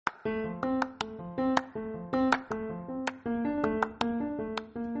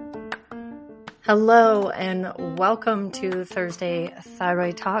Hello and welcome to Thursday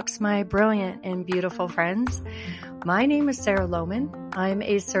Thyroid Talks, my brilliant and beautiful friends. My name is Sarah Lohman. I'm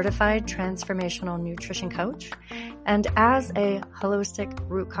a certified transformational nutrition coach, and as a holistic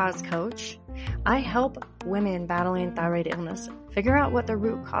root cause coach, I help women battling thyroid illness figure out what the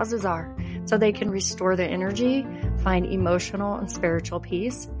root causes are so they can restore their energy, find emotional and spiritual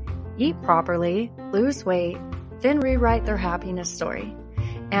peace, eat properly, lose weight, then rewrite their happiness story.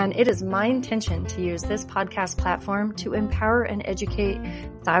 And it is my intention to use this podcast platform to empower and educate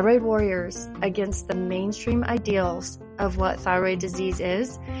thyroid warriors against the mainstream ideals of what thyroid disease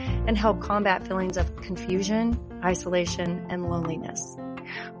is and help combat feelings of confusion, isolation, and loneliness.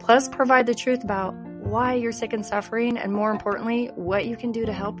 Plus, provide the truth about why you're sick and suffering, and more importantly, what you can do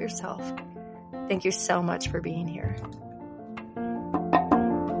to help yourself. Thank you so much for being here.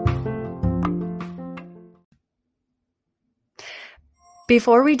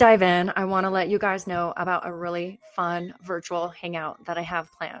 Before we dive in, I want to let you guys know about a really fun virtual hangout that I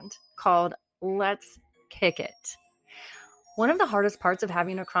have planned called Let's Kick It. One of the hardest parts of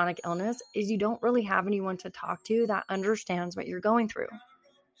having a chronic illness is you don't really have anyone to talk to that understands what you're going through.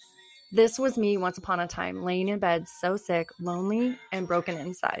 This was me once upon a time, laying in bed so sick, lonely, and broken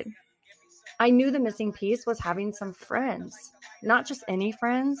inside. I knew the missing piece was having some friends, not just any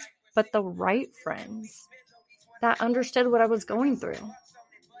friends, but the right friends that understood what I was going through.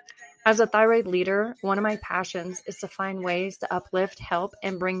 As a thyroid leader, one of my passions is to find ways to uplift, help,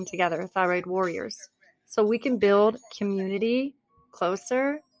 and bring together thyroid warriors so we can build community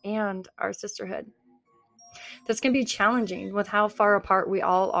closer and our sisterhood. This can be challenging with how far apart we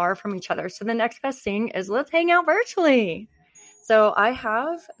all are from each other. So the next best thing is let's hang out virtually. So I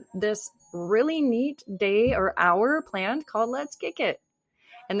have this really neat day or hour planned called Let's Kick It.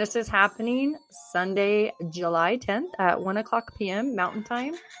 And this is happening Sunday, July 10th at 1 o'clock p.m. Mountain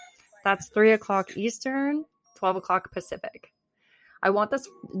Time. That's 3 o'clock Eastern, 12 o'clock Pacific. I want this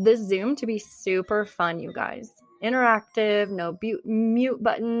Zoom to be super fun, you guys. Interactive, no mute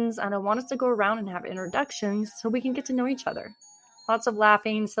buttons, and I want us to go around and have introductions so we can get to know each other. Lots of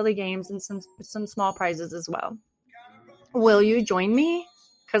laughing, silly games, and some small prizes as well. Will you join me?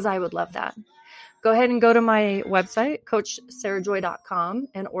 Because I would love that. Go ahead and go to my website, CoachSarahJoy.com,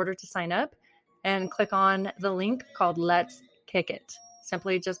 in order to sign up and click on the link called Let's Kick It.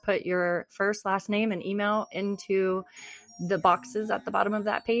 Simply just put your first, last name, and email into the boxes at the bottom of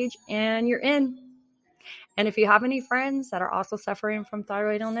that page, and you're in. And if you have any friends that are also suffering from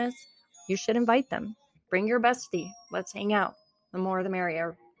thyroid illness, you should invite them. Bring your bestie. Let's hang out. The more the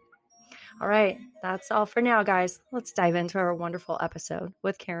merrier. All right, that's all for now, guys. Let's dive into our wonderful episode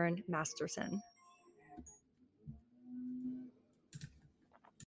with Karen Masterson.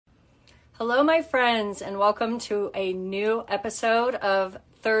 Hello, my friends, and welcome to a new episode of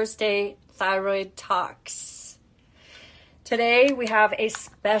Thursday Thyroid Talks. Today, we have a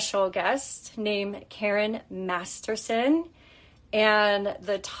special guest named Karen Masterson, and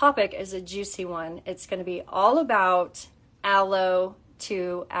the topic is a juicy one. It's going to be all about aloe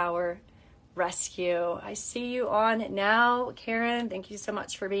to our rescue. I see you on now, Karen. Thank you so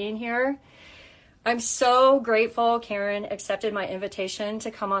much for being here. I'm so grateful Karen accepted my invitation to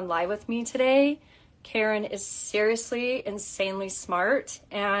come on live with me today. Karen is seriously insanely smart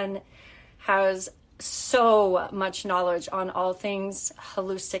and has so much knowledge on all things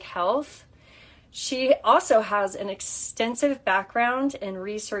holistic health. She also has an extensive background in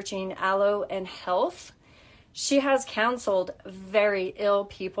researching aloe and health. She has counseled very ill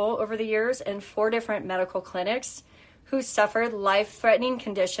people over the years in 4 different medical clinics who suffered life-threatening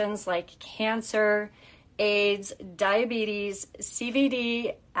conditions like cancer, AIDS, diabetes,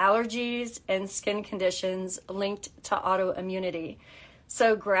 CVD, allergies, and skin conditions linked to autoimmunity.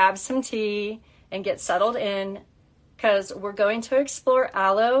 So grab some tea and get settled in, because we're going to explore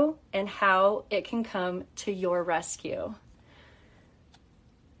aloe and how it can come to your rescue.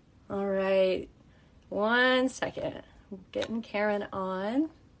 All right, 1 second. Getting Karen on.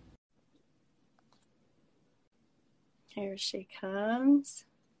 Here she comes.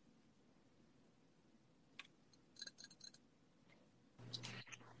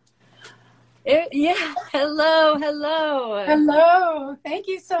 Hello. Hello. Thank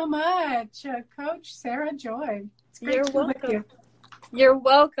you so much, Coach Sarah Joy. It's great You're to be welcome. with you. You're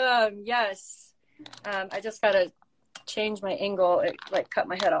welcome. Yes. I just got to change my angle. It cut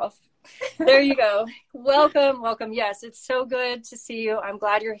my head off. There you go. Welcome. Yes, it's so good to see you. I'm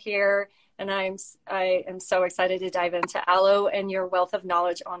glad you're here. And I am so excited to dive into aloe and your wealth of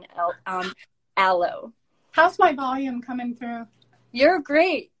knowledge on aloe. How's my volume coming through? You're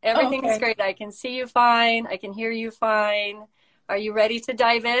great. Everything's great. I can see you fine. I can hear you fine. Are you ready to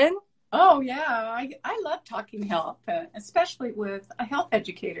dive in? Oh, yeah. I love talking health, especially with a health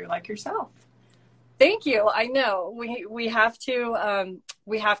educator like yourself. Thank you. I know we have to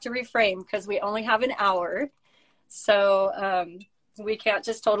refrain because we only have an hour. So we can't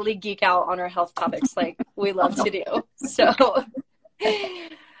just totally geek out on our health topics like we love to do. So,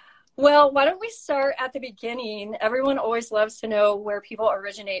 well, why don't we start at the beginning? Everyone always loves to know where people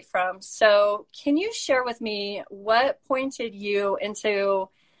originate from. So can you share with me what pointed you into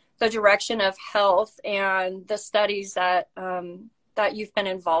the direction of health and the studies that that you've been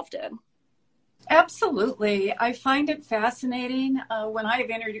involved in? Absolutely. I find it fascinating. When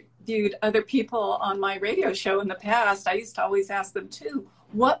I've interviewed other people on my radio show in the past, I used to always ask them too,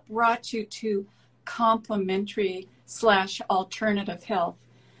 what brought you to complementary/alternative health?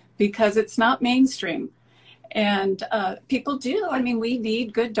 Because it's not mainstream. And people do. I mean, we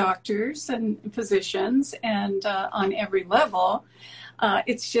need good doctors and physicians and on every level.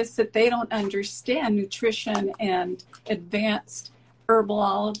 It's just that they don't understand nutrition and advanced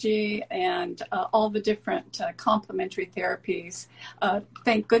herbology and all the different complementary therapies.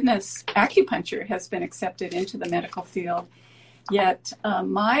 Thank goodness acupuncture has been accepted into the medical field. Yet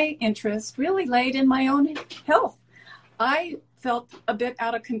my interest really laid in my own health. I felt a bit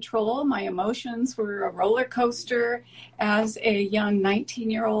out of control. My emotions were a roller coaster as a young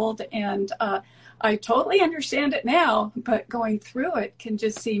 19-year-old, and I totally understand it now, but going through it can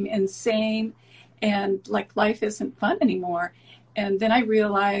just seem insane and like life isn't fun anymore. And then I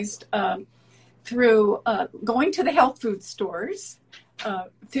realized through going to the health food stores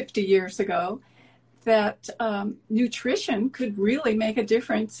 50 years ago that nutrition could really make a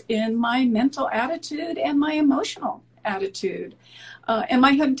difference in my mental attitude and my emotional attitude and my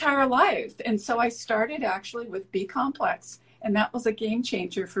entire life. And so I started actually with B complex, and that was a game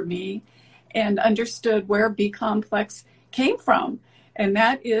changer for me, and understood where B complex came from. And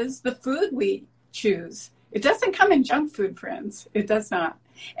that is the food we choose. It doesn't come in junk food, friends. It does not.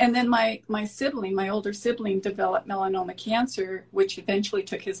 And then my older sibling, developed melanoma cancer, which eventually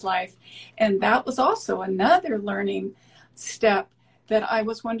took his life. And that was also another learning step that I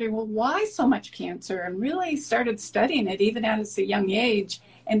was wondering, well, why so much cancer? And really started studying it even at a young age.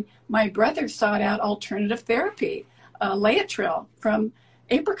 And my brother sought out alternative therapy, Laetrile from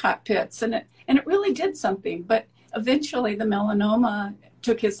apricot pits, and it really did something. But eventually the melanoma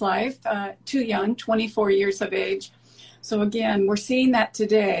took his life, too young, 24 years of age. So again, we're seeing that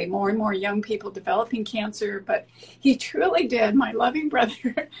today, more and more young people developing cancer. But he truly did, my loving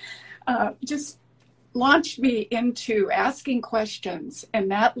brother, just launched me into asking questions.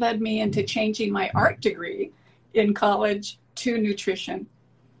 And that led me into changing my art degree in college to nutrition.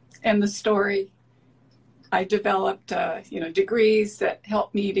 And the story, I developed degrees that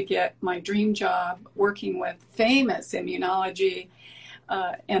helped me to get my dream job working with famous immunology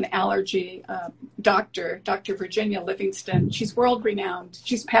and allergy doctor, Dr. Virginia Livingston. She's world renowned.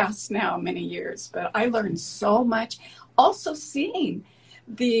 She's passed now many years, but I learned so much. Also seeing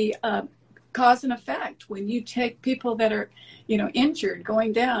the cause and effect when you take people that are, injured,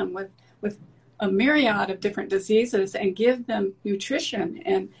 going down with a myriad of different diseases, and give them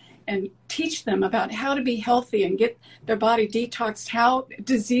nutrition and teach them about how to be healthy and get their body detoxed, how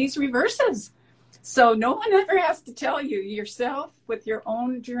disease reverses. So no one ever has to tell you yourself, with your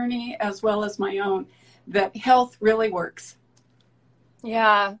own journey as well as my own, that health really works.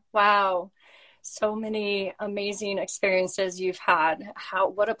 Yeah. Wow. So many amazing experiences you've had.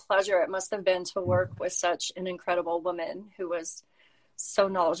 What a pleasure it must have been to work with such an incredible woman who was so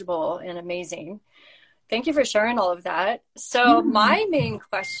knowledgeable and amazing. Thank you for sharing all of that. So my main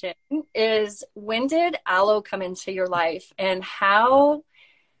question is, when did aloe come into your life, and how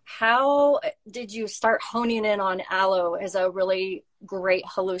did you start honing in on aloe as a really great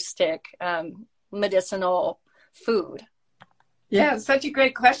holistic medicinal food? Yeah, such a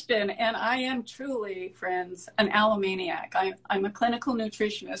great question. And I am truly, friends, an aloe maniac. I'm a clinical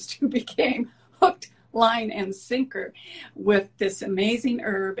nutritionist who became hooked, line, and sinker with this amazing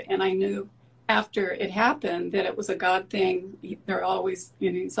herb. And I knew after it happened that it was a God thing. They're always,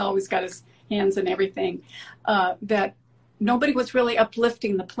 he's always got his hands in everything. That nobody was really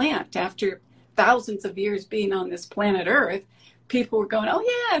uplifting the plant after thousands of years being on this planet Earth. People were going, oh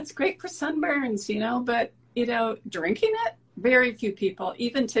yeah, it's great for sunburns, but drinking it, very few people.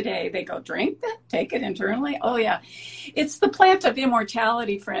 Even today, they go, drink that, take it internally. Oh yeah, it's the plant of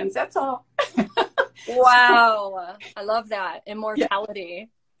immortality, friends. That's all. Wow, I love that, immortality.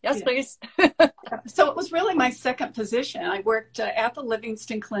 Yeah. Yes, yeah. Please. So it was really my second position. I worked at the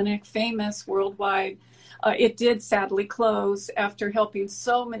Livingston Clinic, famous worldwide It did sadly close after helping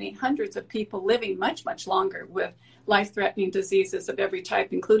so many hundreds of people living much, much longer with life-threatening diseases of every type,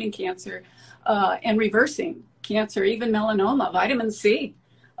 including cancer, and reversing cancer, even melanoma, vitamin C.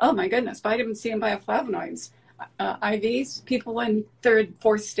 Oh my goodness, vitamin C and bioflavonoids. IVs, people in third,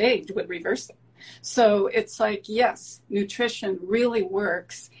 fourth stage would reverse them. So it's like, yes, nutrition really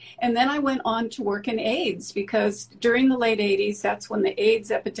works. And then I went on to work in AIDS, because during the late 80s, that's when the AIDS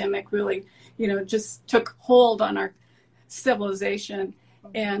epidemic really, just took hold on our civilization.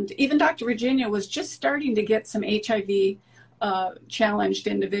 And even Dr. Virginia was just starting to get some HIV challenged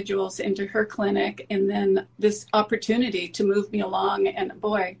individuals into her clinic. And then this opportunity to move me along, and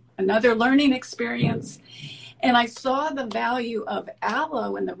boy, another learning experience. And I saw the value of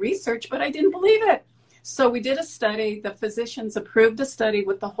aloe in the research, but I didn't believe it. So we did a study. The physicians approved a study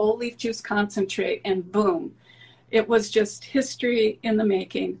with the whole leaf juice concentrate, and boom, it was just history in the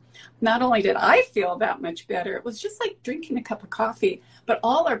making. Not only did I feel that much better, it was just like drinking a cup of coffee, but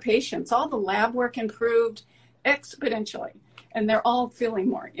all our patients, all the lab work improved exponentially. And they're all feeling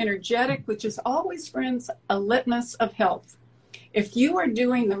more energetic, which is always, friends, a litmus of health. If you are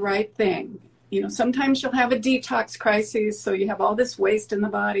doing the right thing, sometimes you'll have a detox crisis, so you have all this waste in the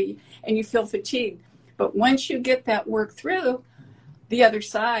body and you feel fatigued. But once you get that work through, the other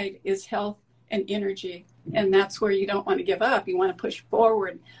side is health and energy. And that's where you don't want to give up. You want to push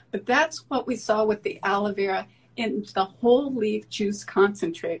forward. But that's what we saw with the aloe vera in the whole leaf juice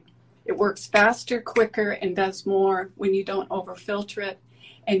concentrate. It works faster, quicker, and does more when you don't overfilter it.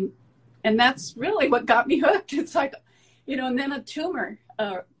 And that's really what got me hooked. It's like, and then a tumor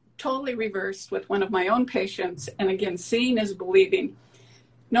totally reversed with one of my own patients. And again, seeing is believing.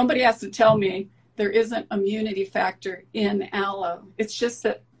 Nobody has to tell me there isn't immunity factor in aloe. It's just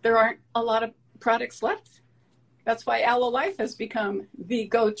that there aren't a lot of products left. That's why Aloe Life has become the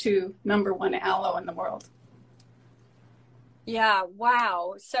go-to #1 aloe in the world. Yeah,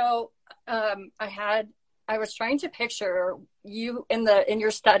 wow. So I was trying to picture you in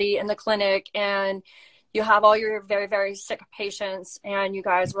your study in the clinic, and you have all your very, very sick patients, and you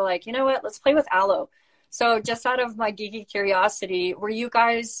guys were like, you know what, let's play with aloe. So just out of my geeky curiosity, were you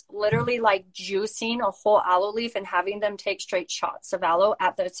guys literally like juicing a whole aloe leaf and having them take straight shots of aloe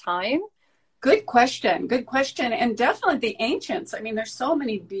at the time? Good question. Good question. And definitely the ancients. I mean, there's so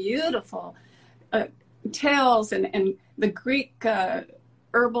many beautiful tales, and the Greek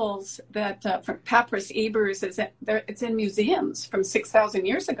herbals that from Papyrus Ebers, it's in museums from 6,000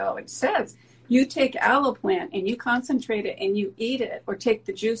 years ago. It says, you take aloe plant and you concentrate it and you eat it, or take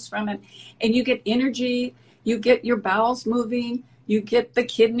the juice from it, and you get energy, you get your bowels moving, you get the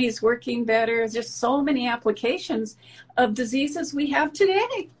kidneys working better. There's just so many applications of diseases we have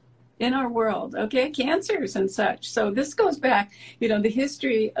today in our world, okay? Cancers and such. So this goes back, the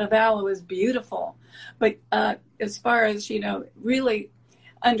history of aloe is beautiful. But as far as, really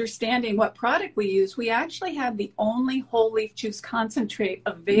understanding what product we use, we actually have the only whole leaf juice concentrate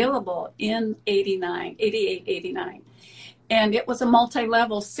available in 88, 89. And it was a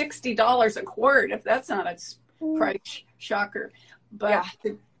multi-level, $60 a quart, if that's not a price shocker. But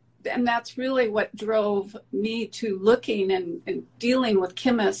yeah. And that's really what drove me to looking and dealing with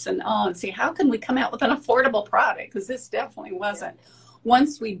chemists and see how can we come out with an affordable product, because this definitely wasn't. Yeah.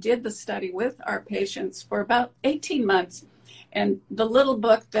 Once we did the study with our patients for about 18 months, and the little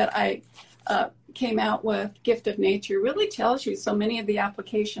book that I came out with, Gift of Nature, really tells you so many of the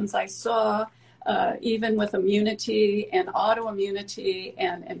applications I saw, even with immunity and autoimmunity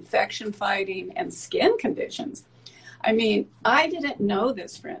and infection fighting and skin conditions. I mean, I didn't know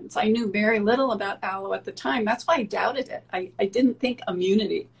this, friends. I knew very little about aloe at the time. That's why I doubted it. I didn't think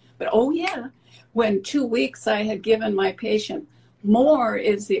immunity. But when 2 weeks I had given my patient, more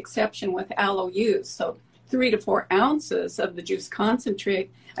is the exception with aloe use. So 3 to 4 ounces of the juice concentrate.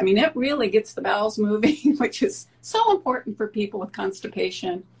 I mean, it really gets the bowels moving, which is so important for people with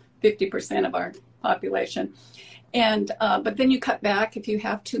constipation, 50% of our population. And but then you cut back if you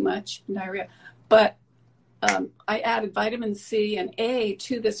have too much diarrhea. But I added vitamin C and A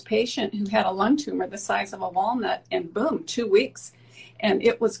to this patient who had a lung tumor the size of a walnut, and boom, 2 weeks. And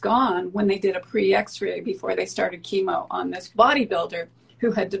it was gone when they did a pre-X-ray before they started chemo on this bodybuilder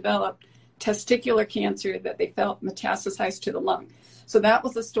who had developed testicular cancer that they felt metastasized to the lung. So that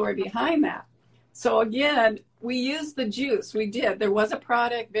was the story behind that. So again, we used the juice. We did. There was a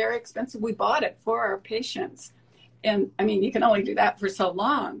product, very expensive. We bought it for our patients. And I mean, you can only do that for so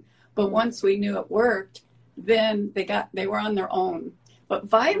long. But once we knew it worked, then they were on their own. But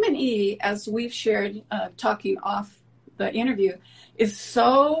vitamin E, as we've shared talking off the interview, is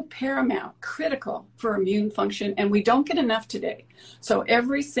so paramount, critical for immune function, and we don't get enough today. So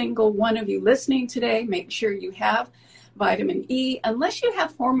every single one of you listening today, make sure you have vitamin E. Unless you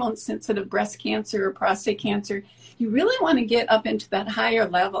have hormone-sensitive breast cancer or prostate cancer, you really want to get up into that higher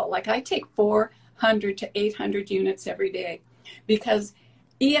level. Like I take 400 to 800 units every day, because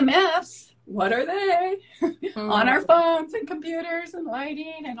EMFs, what are they? On our phones and computers and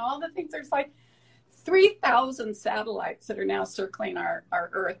lighting and all the things. There's like 3,000 satellites that are now circling our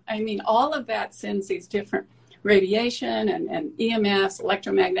Earth. I mean, all of that sends these different radiation and EMFs,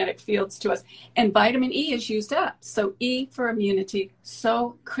 electromagnetic fields to us. And vitamin E is used up. So E for immunity,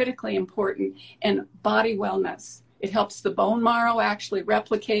 so critically important. And body wellness. It helps the bone marrow actually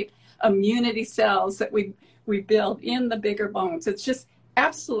replicate immunity cells that we build in the bigger bones. It's just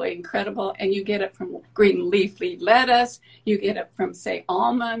absolutely incredible. And you get it from green leafy lettuce. You get it from, say,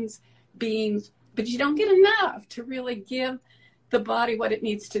 almonds, beans. But you don't get enough to really give the body what it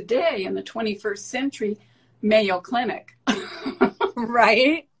needs today in the 21st century. Mayo Clinic.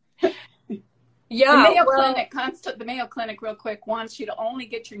 Right? Yeah. The Mayo Clinic, real quick, wants you to only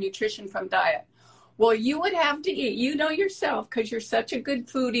get your nutrition from diet. Well, you would have to eat, you know yourself, because you're such a good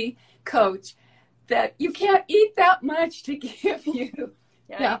foodie coach, that you can't eat that much to give you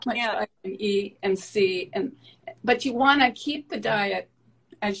that much vitamin E and C. But you want to keep the diet,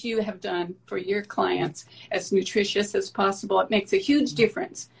 as you have done for your clients, as nutritious as possible. It makes a huge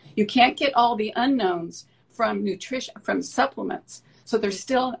difference. You can't get all the unknowns from nutrition, from supplements. So there's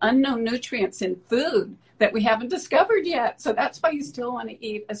still unknown nutrients in food that we haven't discovered yet. So that's why you still want to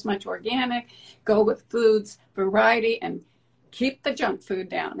eat as much organic, go with foods, variety, and keep the junk food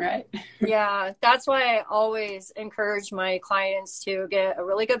down, right? Yeah, that's why I always encourage my clients to get a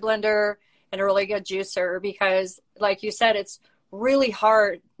really good blender and a really good juicer, because like you said, it's really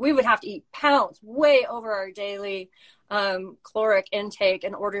hard. We would have to eat pounds way over our daily caloric intake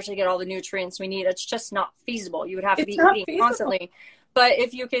in order to get all the nutrients we need. It's just not feasible. You would have to be eating constantly. But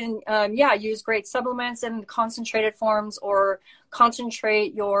if you can, use great supplements in concentrated forms, or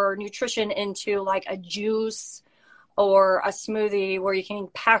concentrate your nutrition into like a juice or a smoothie where you can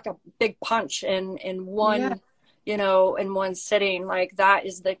pack a big punch in one, in one sitting, like that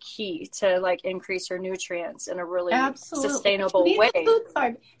is the key to like increase your nutrients in a really sustainable way. Food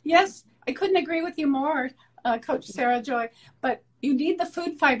fiber. Yes, I couldn't agree with you more, Coach Sarah Joy, but you need the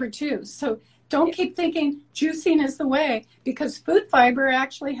food fiber too. So don't keep thinking juicing is the way, because food fiber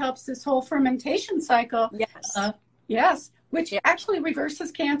actually helps this whole fermentation cycle. Yes. Which actually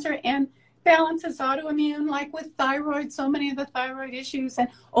reverses cancer and balances autoimmune, like with thyroid, so many of the thyroid issues, and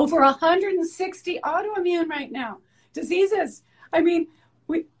over 160 autoimmune right now diseases. I mean,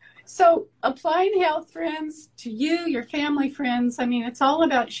 so applying health, friends, to you, your family, friends. I mean, it's all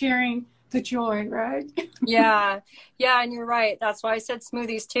about sharing the joy, right? Yeah, and you're right. That's why I said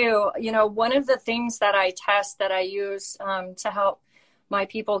smoothies too. One of the things that I test, that I use to help my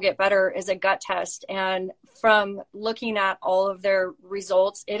people get better, is a gut test. And from looking at all of their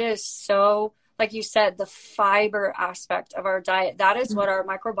results, it is so, like you said, the fiber aspect of our diet, that is what our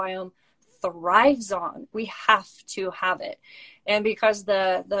microbiome thrives on. We have to have it. And because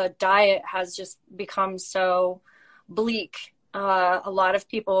the diet has just become so bleak, a lot of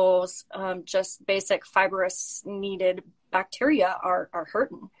people's just basic fibrous needed bacteria are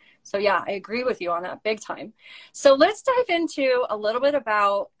hurting. So yeah, I agree with you on that big time. So let's dive into a little bit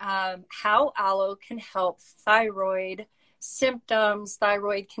about how aloe can help thyroid symptoms,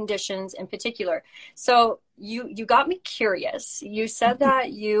 thyroid conditions in particular. So you got me curious. You said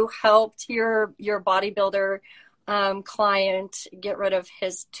that you helped your bodybuilder client get rid of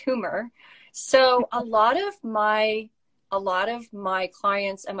his tumor. So a lot of my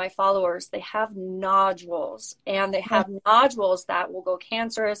clients and my followers, they have nodules, and they have nodules that will go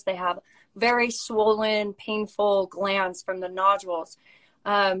cancerous. They have very swollen, painful glands from the nodules.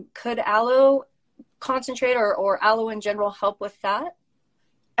 Could aloe concentrate or aloe in general help with that?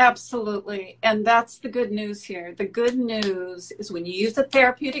 Absolutely. And that's the good news here. The good news is when you use a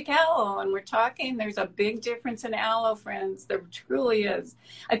therapeutic aloe, and we're talking, there's a big difference in aloe, friends. There truly is.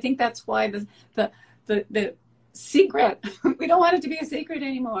 I think that's why the secret, we don't want it to be a secret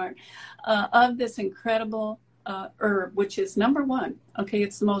anymore, of this incredible herb, which is number one. Okay,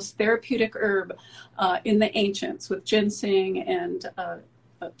 it's the most therapeutic herb in the ancients, with ginseng and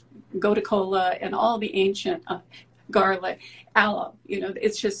gotu kola and all the ancient garlic, aloe.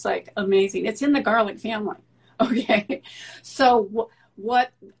 It's just like amazing. It's in the garlic family. Okay, so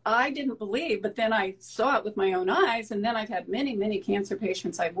what I didn't believe, but then I saw it with my own eyes. And then I've had many, many cancer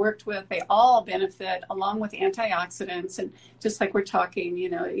patients I've worked with. They all benefit along with antioxidants. And just like we're talking,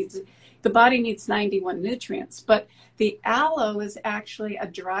 the body needs 91 nutrients, but the aloe is actually a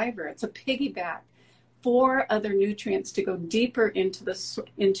driver. It's a piggyback for other nutrients to go deeper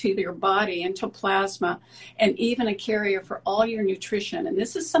into your body, into plasma, and even a carrier for all your nutrition. And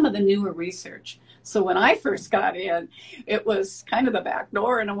this is some of the newer research. So when I first got in, it was kind of the back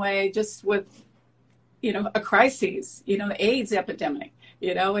door in a way, just with, a crisis, the AIDS epidemic.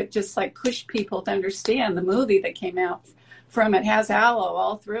 It just like pushed people to understand the movie that came out from it has aloe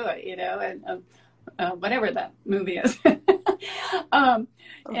all through it, and whatever that movie is.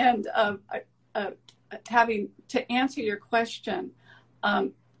 Having to answer your question,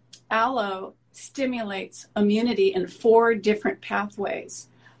 aloe stimulates immunity in 4 different pathways.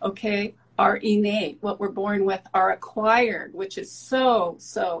 Okay. Our innate, what we're born with, our acquired, which is so,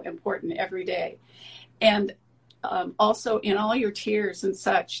 so important every day. And also in all your tears and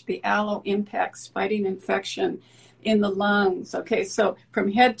such, the aloe impacts fighting infection in the lungs. Okay, so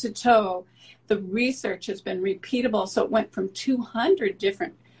from head to toe, the research has been repeatable. So it went from 200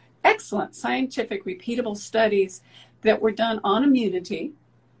 different excellent scientific repeatable studies that were done on immunity,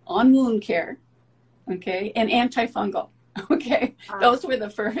 on wound care, okay, and antifungal. Okay, those were the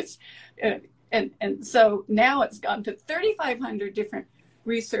first. And so now it's gone to 3,500 different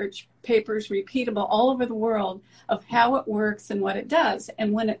research papers, repeatable all over the world, of how it works and what it does.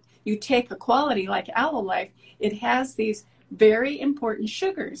 And when you take a quality like Aloe Life, it has these very important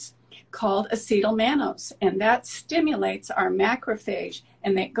sugars called acetylmannose, and that stimulates our macrophage,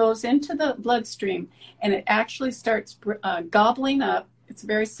 and it goes into the bloodstream, and it actually starts gobbling up. It's a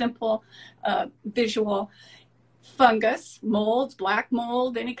very simple visual. Fungus, molds, black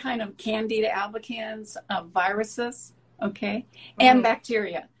mold, any kind of Candida albicans, viruses, okay, and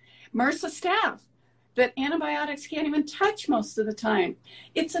bacteria. MRSA staph that antibiotics can't even touch most of the time.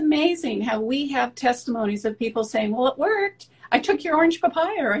 It's amazing how we have testimonies of people saying, well, it worked. I took your orange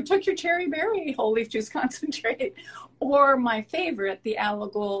papaya, or I took your cherry berry whole leaf juice concentrate, or my favorite, the Aloe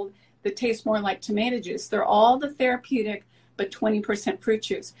Gold, that tastes more like tomato juice. They're all the therapeutic, but 20% fruit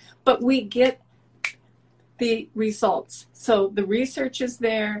juice. But we get the results. So the research is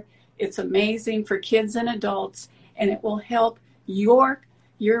there. It's amazing for kids and adults, and it will help your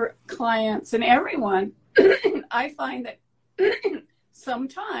clients and everyone. I find that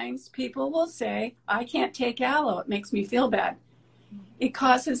sometimes people will say, I can't take aloe. It makes me feel bad. It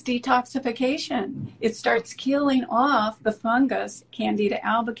causes detoxification. It starts killing off the fungus, Candida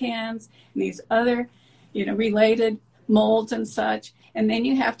albicans, and these other, related molds and such. And then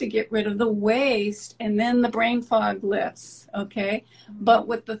you have to get rid of the waste, and then the brain fog lifts, okay? But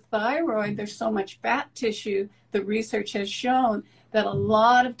with the thyroid, there's so much fat tissue, the research has shown that a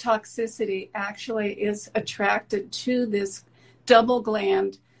lot of toxicity actually is attracted to this double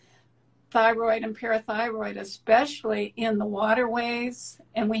gland, thyroid and parathyroid, especially in the waterways.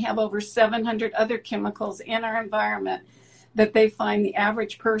 And we have over 700 other chemicals in our environment that they find the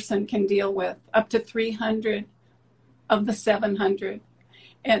average person can deal with, up to 300 of the 700.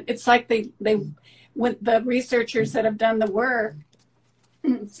 And it's like they when the researchers that have done the work,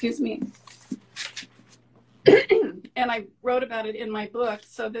 excuse me, and I wrote about it in my book.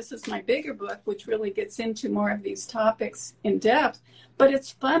 So this is my bigger book, which really gets into more of these topics in depth. But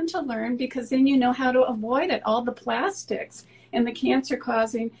it's fun to learn, because then you know how to avoid it, all the plastics and the cancer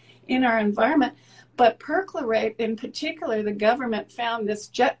causing in our environment. But perchlorate in particular, the government found this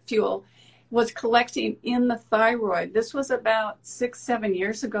jet fuel was collecting in the thyroid. This was about 6-7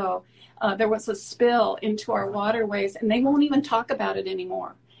 years ago. There was a spill into our waterways, and they won't even talk about it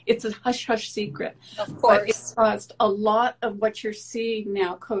anymore. It's a hush-hush secret. Of course. But it caused a lot of what you're seeing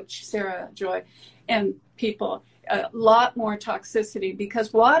now, Coach Sarah Joy, and people, a lot more toxicity,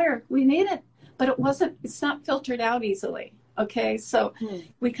 because water, we need it, but it's not filtered out easily. Okay, so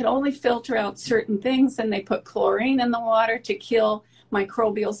we could only filter out certain things, and they put chlorine in the water to kill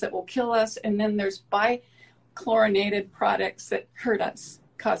microbials that will kill us, and then there's bichlorinated products that hurt us,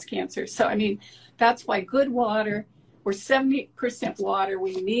 cause cancer. So, I mean, that's why good water, we're 70% water.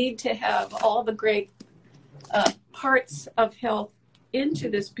 We need to have all the great parts of health into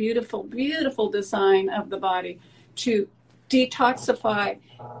this beautiful, beautiful design of the body to detoxify,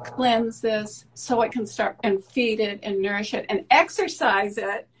 cleanse this, so it can start and feed it and nourish it and exercise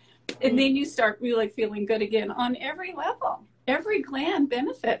it. And then you start really feeling good again on every level. Every gland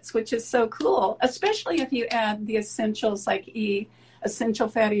benefits, which is so cool, especially if you add the essentials like E, essential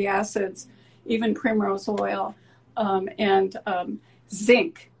fatty acids, even primrose oil, and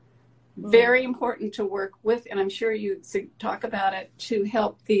zinc. Very important to work with, and I'm sure you talk about it, to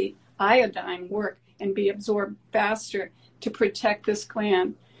help the iodine work and be absorbed faster to protect this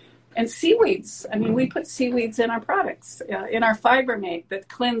gland. And seaweeds, I mean, we put seaweeds in our products, in our Fibermate that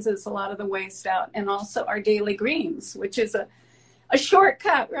cleanses a lot of the waste out, and also our daily greens, which is a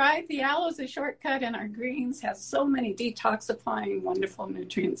shortcut, right? The aloe is a shortcut, and our greens has so many detoxifying, wonderful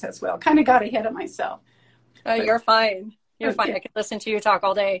nutrients as well. Kind of got ahead of myself. You're fine. You're fine. I could listen to you talk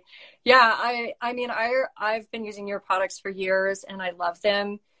all day. Yeah, I mean, I've been using your products for years, and I love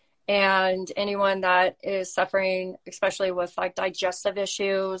them. And anyone that is suffering, especially with like digestive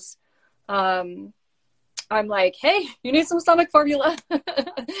issues, I'm like, hey, you need some stomach formula.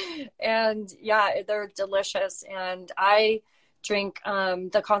 And yeah, they're delicious. And I drink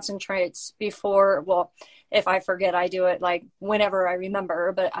the concentrates before, well, if I forget, I do it like whenever I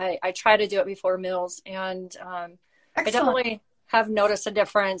remember, but I try to do it before meals. And I definitely have noticed a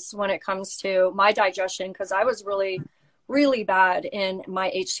difference when it comes to my digestion, because I was really bad in my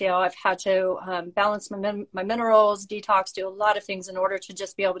HCL. I've had to balance my minerals, detox, do a lot of things in order to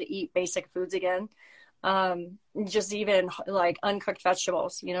just be able to eat basic foods again. Just even like uncooked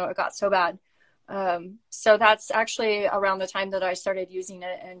vegetables, you know, it got so bad. So that's actually around the time that I started using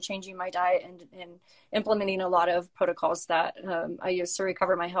it and changing my diet and implementing a lot of protocols that I use to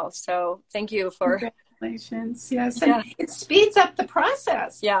recover my health. So thank you for... Congratulations. Yes. Yeah. It speeds up the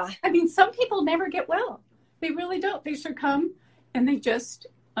process. Yeah. I mean, some people never get well. They really don't. They succumb, and they just,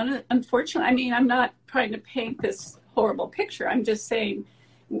 unfortunately, I mean, I'm not trying to paint this horrible picture. I'm just saying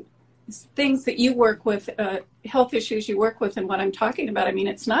things that you work with, health issues you work with, and what I'm talking about. I mean,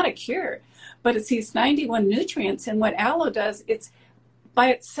 it's not a cure, but it's these 91 nutrients. And what aloe does, it's by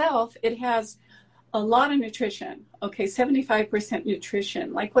itself, it has a lot of nutrition. Okay, 75%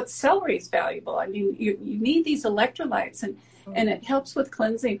 nutrition. Like what celery is valuable. I mean, you need these electrolytes, and it helps with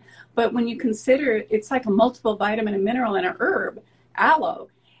cleansing. But when you consider it's like a multiple vitamin and mineral in a herb, aloe,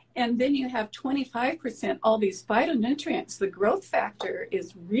 and then you have 25% all these phytonutrients. The growth factor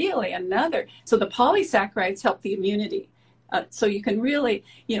is really another. So the polysaccharides help the immunity. So you can really,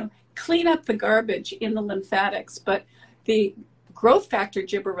 clean up the garbage in the lymphatics. But the growth factor,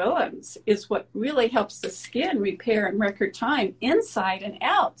 gibberellins, is what really helps the skin repair in record time, inside and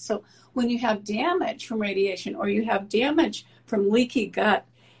out. So when you have damage from radiation, or you have damage from leaky gut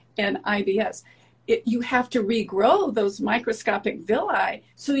and IBS, you have to regrow those microscopic villi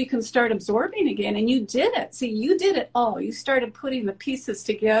so you can start absorbing again. And you did it. See, you did it all. You started putting the pieces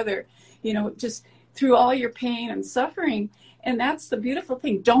together, just through all your pain and suffering. And that's the beautiful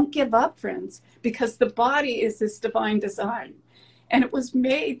thing. Don't give up, friends, because the body is this divine design. And it was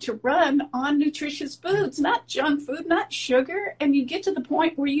made to run on nutritious foods, not junk food, not sugar. And you get to the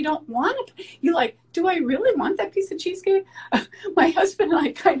point where you don't want it. You're like, do I really want that piece of cheesecake? My husband and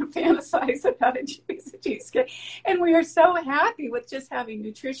I kind of fantasize about a piece of cheesecake. And we are so happy with just having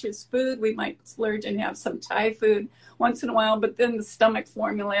nutritious food. We might splurge and have some Thai food once in a while, but then the stomach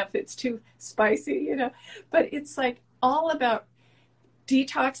formula, if it's too spicy, But it's like all about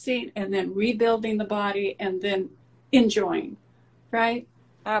detoxing and then rebuilding the body and then enjoying. Right?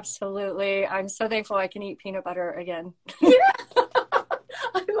 Absolutely. I'm so thankful I can eat peanut butter again. Yeah,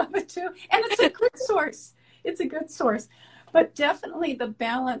 I love it too. And it's a good source. It's a good source. But definitely the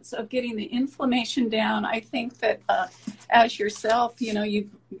balance of getting the inflammation down. I think that as yourself, you've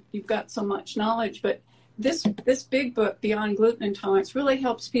got so much knowledge, but this big book, Beyond Gluten Intolerance, really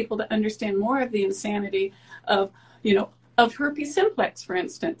helps people to understand more of the insanity of, of herpes simplex, for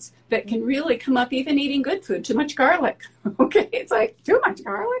instance, that can really come up even eating good food, too much garlic. Okay, it's like, too much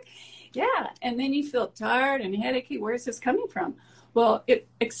garlic? Yeah, and then you feel tired and headachy. Where's this coming from? Well, it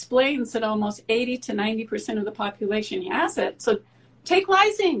explains that almost 80 to 90% of the population has it. So take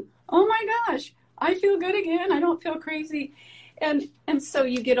lysine. Oh my gosh, I feel good again. I don't feel crazy. And so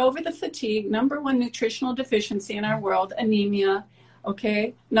you get over the fatigue. Number one nutritional deficiency in our world, anemia.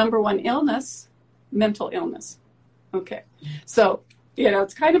 Okay, number one illness, mental illness. Okay, so,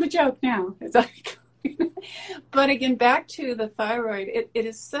 it's kind of a joke now. It's like, but again, back to the thyroid, it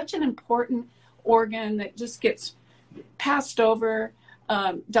is such an important organ that just gets passed over.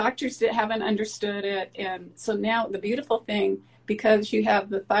 Doctors that haven't understood it. And so now the beautiful thing, because you have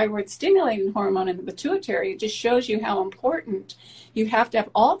the thyroid stimulating hormone in the pituitary, it just shows you how important you have to have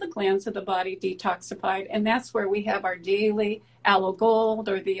all the glands of the body detoxified. And that's where we have our daily Aloe Gold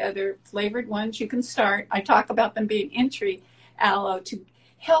or the other flavored ones you can start. I talk about them being entry aloe to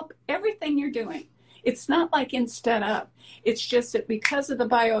help everything you're doing. It's not like instead of. It's just that because of the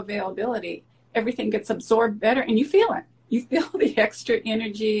bioavailability, everything gets absorbed better and you feel it. You feel the extra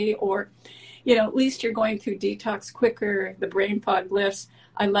energy, or, at least you're going through detox quicker. The brain fog lifts.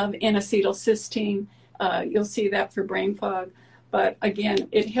 I love N-acetylcysteine. You'll see that for brain fog. But again,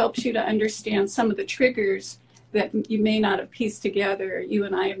 it helps you to understand some of the triggers that you may not have pieced together. You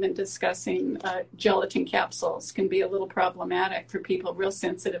and I have been discussing gelatin capsules can be a little problematic for people real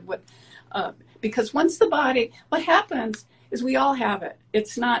sensitive with, because once the body, what happens is we all have it.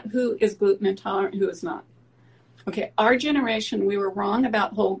 It's not who is gluten intolerant, who is not. Okay, our generation, we were wrong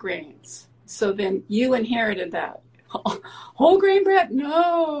about whole grains. So then you inherited that. Whole grain bread?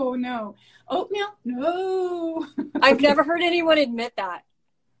 No, no. Oatmeal? No. I've never heard anyone admit that.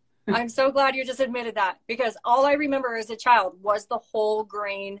 I'm so glad you just admitted that, because all I remember as a child was the whole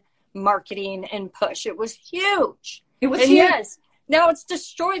grain marketing and push. It was huge. It was huge. Yes, now it's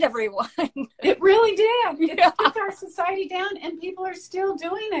destroyed everyone. It really did. It took our society down, and people are still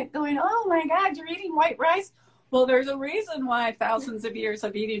doing it, going, oh my God, you're eating white rice? Well, there's a reason why thousands of years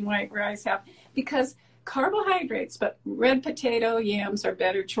of eating white rice have, because carbohydrates, but red potato, yams are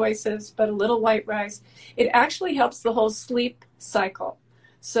better choices, but a little white rice, it actually helps the whole sleep cycle.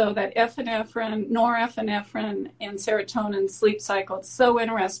 So that epinephrine, norepinephrine, and serotonin sleep cycle, it's so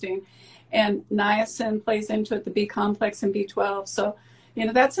interesting. And niacin plays into it, the B complex and B12. So,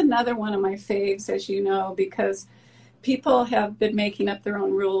 that's another one of my faves, as you know, because people have been making up their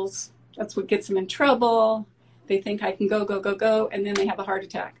own rules. That's what gets them in trouble. They think I can go, go, go, go, and then they have a heart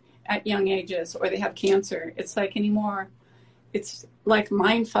attack at young ages, or they have cancer. It's like anymore, it's like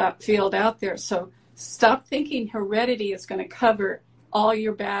minefield out there. So stop thinking heredity is going to cover all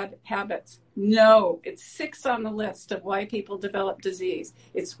your bad habits. No, it's 6 on the list of why people develop disease.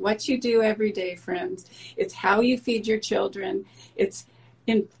 It's what you do every day, friends. It's how you feed your children.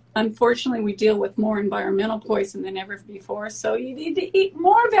 Unfortunately, we deal with more environmental poison than ever before. So you need to eat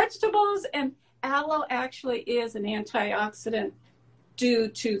more vegetables. And aloe actually is an antioxidant due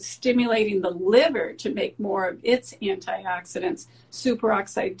to stimulating the liver to make more of its antioxidants,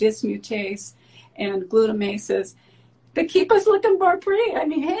 superoxide dismutase and glutamases, that keep us looking more pretty. I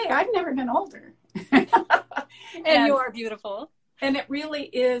mean, hey, I've never been older. and you are beautiful. And it really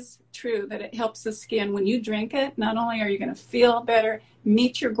is true that it helps the skin. When you drink it, not only are you going to feel better,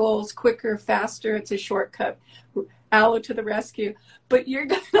 meet your goals quicker, faster, it's a shortcut, aloe to the rescue, but you're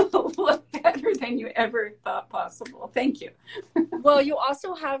going to look better than you ever thought possible. Thank you. Well, you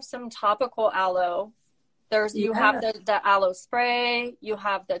also have some topical aloe. You have the aloe spray, you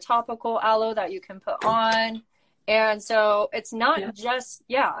have the topical aloe that you can put on. And so it's not just,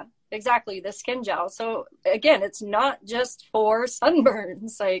 exactly, the skin gel. So again, it's not just for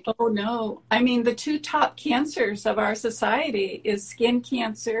sunburns. Oh no. I mean, the 2 top cancers of our society is skin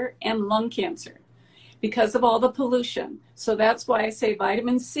cancer and lung cancer because of all the pollution. So that's why I say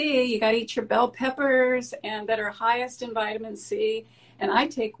vitamin C, you got to eat your bell peppers and that are highest in vitamin C. And I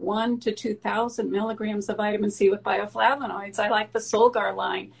take 1,000 to 2,000 milligrams of vitamin C with bioflavonoids. I like the Solgar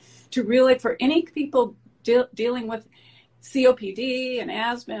line to really, for any people dealing with COPD and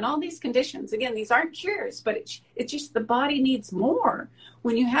asthma and all these conditions. Again, these aren't cures, but it's just the body needs more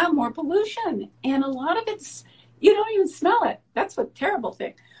when you have more pollution. And a lot of it's, you don't even smell it. That's a terrible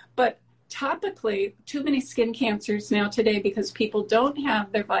thing. But topically, too many skin cancers now today because people don't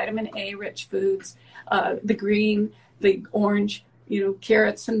have their vitamin A rich foods, the green, the orange,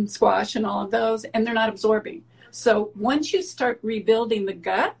 carrots and squash and all of those, and they're not absorbing. So once you start rebuilding the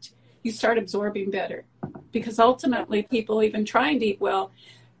gut, you start absorbing better. Because ultimately, people even trying to eat well,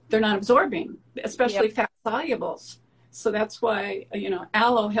 they're not absorbing, especially fat solubles. So that's why,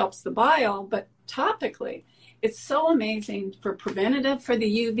 aloe helps the bile, but topically, it's so amazing for preventative for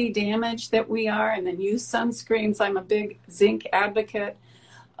the UV damage that we are, and then use sunscreens. I'm a big zinc advocate.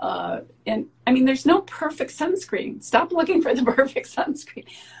 And I mean, there's no perfect sunscreen. Stop looking for the perfect sunscreen.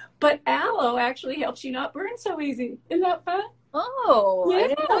 But aloe actually helps you not burn so easy. Isn't that fun? Oh, yeah, I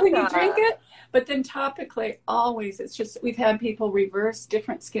didn't know when that. you drink it. But then topically, always, it's just, we've had people reverse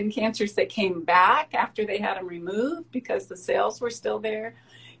different skin cancers that came back after they had them removed because the cells were still there.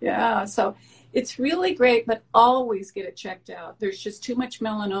 Yeah, so it's really great, but always get it checked out. There's just too much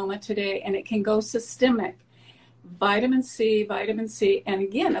melanoma today, and it can go systemic. Vitamin C, and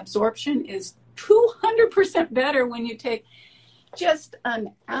again, absorption is 200% better when you take just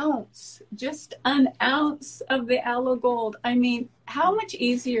an ounce of the aloe gold. I mean, how much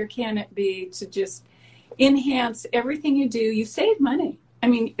easier can it be to just enhance everything you do? You save money. I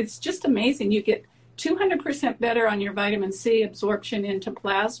mean, it's just amazing. You get 200% better on your vitamin C absorption into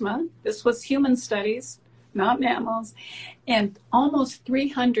plasma. This was human studies, not mammals. And almost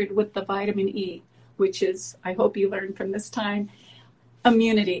 300 with the vitamin E, which is, I hope you learned from this time,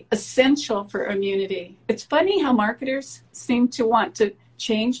 immunity, essential for immunity. It's funny how marketers seem to want to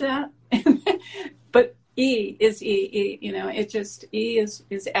change that, but You know, it just, E is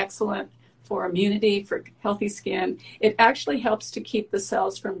excellent for immunity, for healthy skin. It actually helps to keep the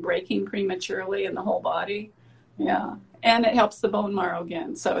cells from breaking prematurely in the whole body. Yeah. And it helps the bone marrow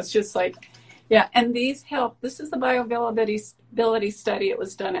again. So it's just like, yeah. And these help. This is the bioavailability study. It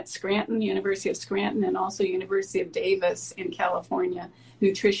was done at Scranton, University of Scranton, and also University of Davis in California,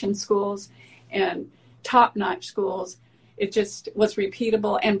 nutrition schools and top-notch schools. It just was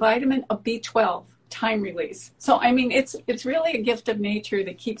repeatable. And vitamin B12, time release. So, I mean, it's really a gift of nature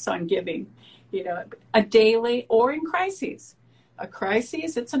that keeps on giving, you know, a daily or in crises. A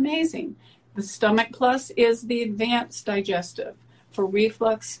crisis, it's amazing. The Stomach Plus is the advanced digestive for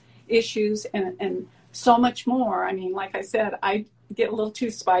reflux issues and so much more. I mean, like I said, I get a little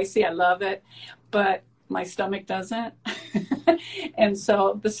too spicy. I love it, but my stomach doesn't. And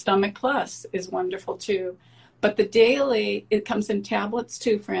so the Stomach Plus is wonderful too. But the daily, it comes in tablets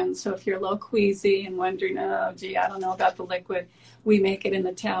too, friends. So if you're a little queasy and wondering, oh, gee, I don't know about the liquid, we make it in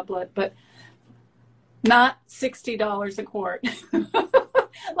the tablet, but not $60 a quart.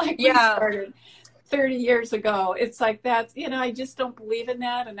 Like we started 30 years ago. It's like that, you know, I just don't believe in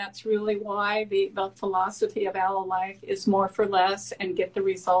that. And that's really why the philosophy of Aloe Life is more for less and get the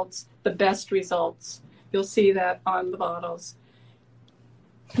results, the best results. You'll see that on the bottles.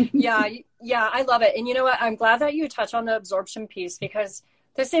 Yeah, I love it. And you know what? I'm glad that you touch on the absorption piece because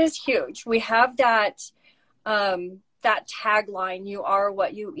this is huge. We have that that tagline, you are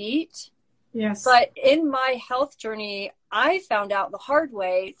what you eat. Yes. But in my health journey, I found out the hard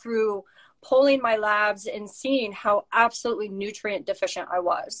way through pulling my labs and seeing how absolutely nutrient deficient I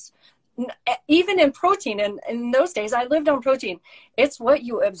was. Even in protein, and in those days I lived on protein. It's what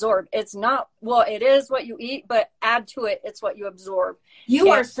you absorb. It's not, well, it is what you eat, but add to it, it's what you absorb. You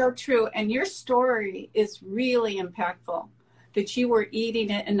are so true. And your story is really impactful, that you were eating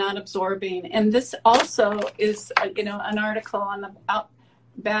it and not absorbing. And this also is, you know, an article on the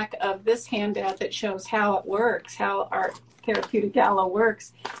back of this handout that shows how it works, how our therapeutic aloe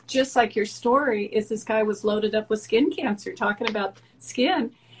works. Just like your story is, this guy was loaded up with skin cancer, talking about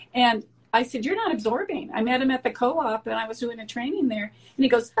skin. And I said, you're not absorbing. I met him at the co-op and I was doing a training there. And he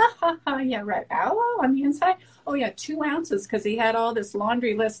goes, ha, ha, ha, yeah, right. Aloe on the inside? Oh, yeah, 2 ounces, because he had all this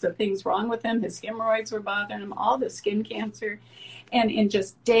laundry list of things wrong with him. His hemorrhoids were bothering him, all the skin cancer. And in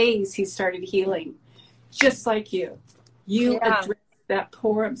just days, he started healing, just like you. You addressed that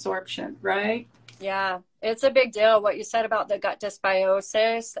poor absorption, right? Yeah, it's a big deal. What you said about the gut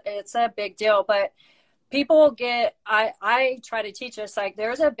dysbiosis, it's a big deal. But people get, I try to teach us, like,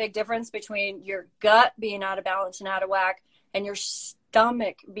 there's a big difference between your gut being out of balance and out of whack and your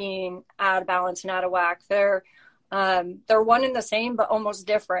stomach being out of balance and out of whack. They're one and the same, but almost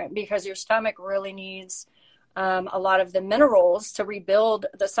different, because your stomach really needs a lot of the minerals to rebuild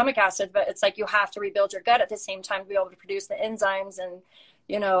the stomach acid, but it's like you have to rebuild your gut at the same time to be able to produce the enzymes and,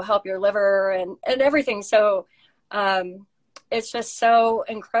 you know, help your liver and everything. So it's just so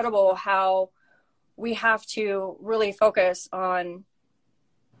incredible how we have to really focus on,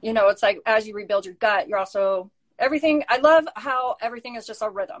 you know, it's like as you rebuild your gut, you're also everything. I love how everything is just a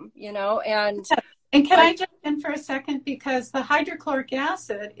rhythm, you know, and can I jump in for a second? Because the hydrochloric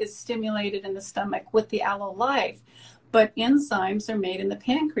acid is stimulated in the stomach with the Aloe Life, but enzymes are made in the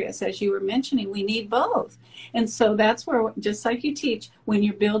pancreas. As you were mentioning, we need both. And so that's where, just like you teach, when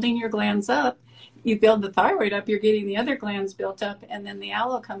you're building your glands up, you build the thyroid up, you're getting the other glands built up, and then the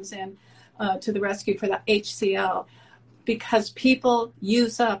aloe comes in to the rescue for the HCl, because people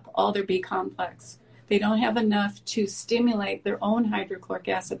use up all their B complex. They don't have enough to stimulate their own hydrochloric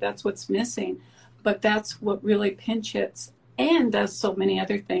acid. That's what's missing. But that's what really pinch hits and does so many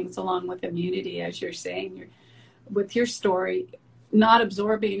other things along with immunity, as you're saying. With your story, not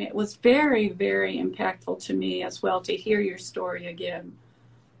absorbing, it was very, very impactful to me as well to hear your story again.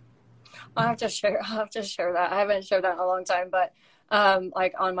 I'll have to share that. I haven't shared that in a long time, but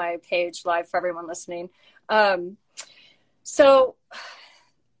like on my page live for everyone listening. So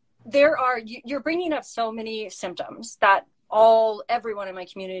you're bringing up so many symptoms that everyone in my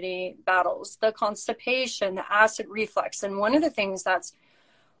community battles: the constipation, the acid reflux. And one of the things that's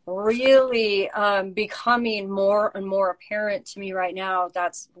really becoming more and more apparent to me right now,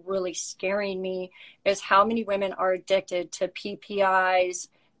 that's really scaring me, is how many women are addicted to PPIs,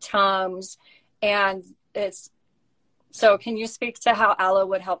 Tums, and so can you speak to how aloe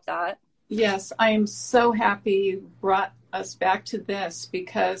would help that? Yes, I am so happy you brought us back to this,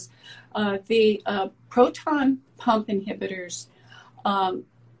 because the proton pump inhibitors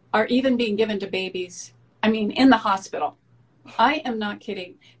are even being given to babies, I mean, in the hospital. I am not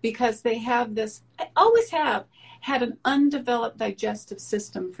kidding, because they have this, I always have had an undeveloped digestive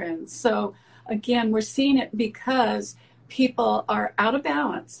system, friends. So again, we're seeing it because people are out of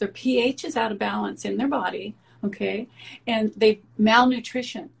balance. Their pH is out of balance in their body, okay? And they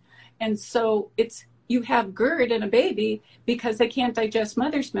malnutrition. And so you have GERD in a baby because they can't digest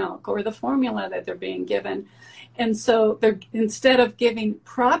mother's milk or the formula that they're being given. And so instead of giving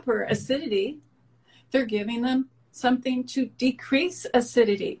proper acidity, they're giving them something to decrease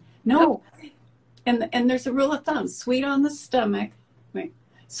acidity. No. And there's a rule of thumb: sweet on the stomach,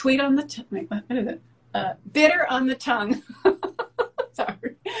 sweet on the what is it? Bitter on the tongue.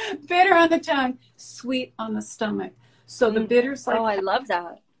 Sorry, bitter on the tongue, sweet on the stomach. So the bitter's like, oh, I love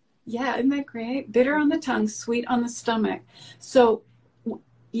that. Yeah, isn't that great? Bitter on the tongue, sweet on the stomach. So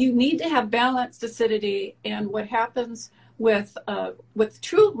you need to have balanced acidity. And what happens with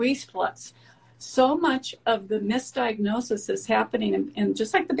true reflux, so much of the misdiagnosis is happening in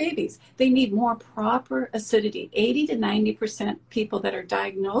just like the babies. They need more proper acidity. 80 to 90% people that are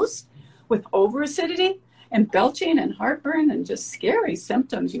diagnosed with overacidity and belching and heartburn and just scary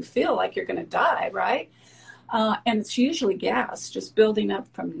symptoms, you feel like you're going to die, right? And it's usually gas just building up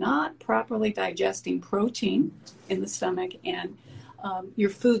from not properly digesting protein in the stomach. And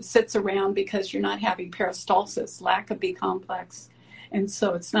your food sits around because you're not having peristalsis, lack of B complex. And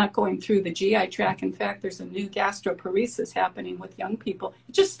so it's not going through the GI tract. In fact, there's a new gastroparesis happening with young people.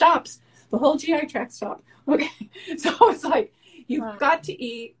 It just stops. The whole GI tract stops. Okay. So it's like, you've got to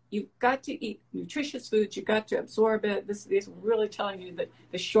eat nutritious foods. You've got to absorb it. This is really telling you that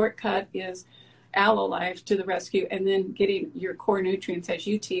the shortcut is AlloLife to the rescue, and then getting your core nutrients as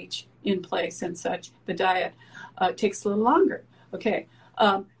you teach in place and such. The diet takes a little longer. Okay.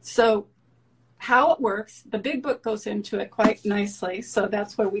 So how it works, the big book goes into it quite nicely. So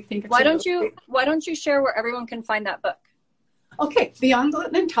that's where we think it's why don't you share where everyone can find that book? Okay, Beyond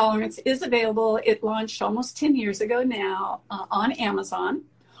Gluten Intolerance is available. It launched almost 10 years ago now on Amazon,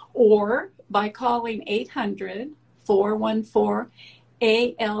 or by calling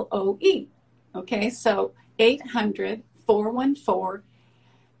 800-414-ALOE. Okay, so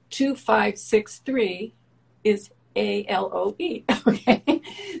 800-414-2563 is ALOE. Okay,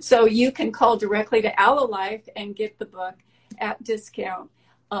 so you can call directly to AlloLife and get the book at discount.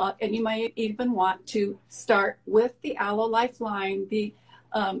 And you might even want to start with the AlloLife line, the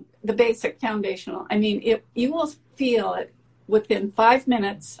basic foundational. I mean, you will feel it within 5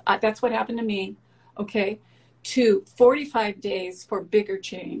 minutes. That's what happened to me. Okay, to 45 days for bigger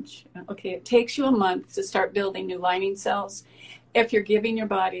change. Okay, it takes you a month to start building new lining cells if you're giving your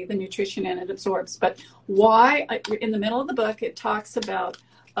body the nutrition and it absorbs. But why? In the middle of the book, it talks about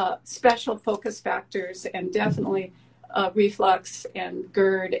special focus factors and definitely reflux and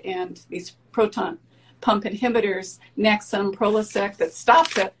GERD and these proton pump inhibitors, Nexum, Prolosec, that stop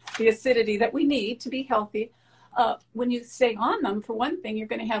the acidity that we need to be healthy. When you stay on them, for one thing, you're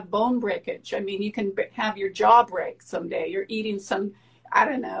going to have bone breakage. I mean, you can have your jaw break someday. You're eating some, I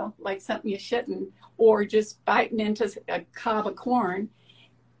don't know, like something you shouldn't, or just biting into a cob of corn,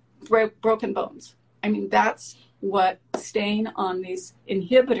 broken bones. I mean, that's what staying on these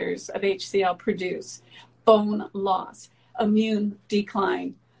inhibitors of HCl produce. Bone loss, immune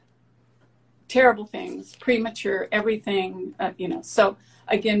decline, terrible things, premature, everything, So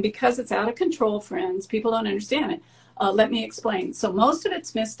again, because it's out of control, friends, people don't understand it. Let me explain. So most of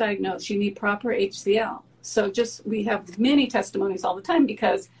it's misdiagnosed. You need proper HCl. So we have many testimonies all the time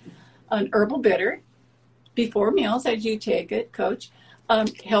because an herbal bitter before meals, as you take it, Coach,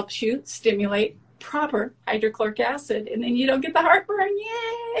 helps you stimulate proper hydrochloric acid, and then you don't get the heartburn.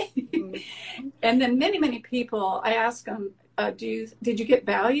 Yay! And then many people, I ask them, did you get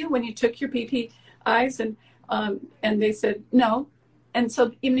value when you took your PPIs? And they said no. And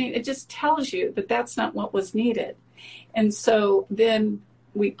so it just tells you that that's not what was needed. And so then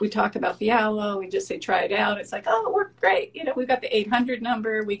we talk about the aloe. We just say try it out. It's like, oh, it worked great. We've got the 800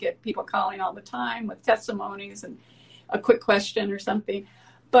 number. We get people calling all the time with testimonies and a quick question or something.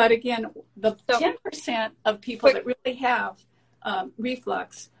 But again, the 10% of people that really have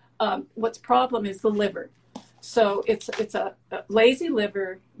reflux, what's problem is the liver. So it's a lazy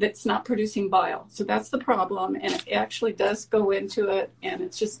liver that's not producing bile. So that's the problem, and it actually does go into it, and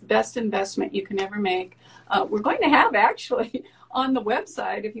it's just the best investment you can ever make. We're going to have actually on the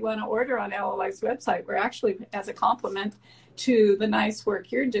website, if you want to order on AlloLife's website, we're actually, as a compliment to the nice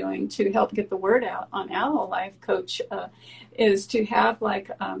work you're doing to help get the word out on AlloLife, Coach, is to have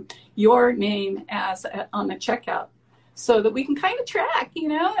your name as on the checkout, so that we can kind of track,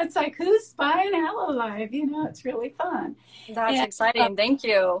 it's like who's buying AlloLife, it's really fun. That's exciting. Thank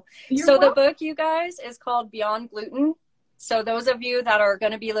you. So the book, you guys, is called Beyond Gluten. So those of you that are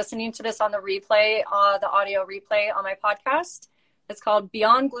going to be listening to this on the replay, the audio replay on my podcast, it's called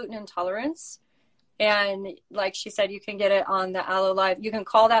Beyond Gluten Intolerance. And like she said, you can get it on the Aloe Live. You can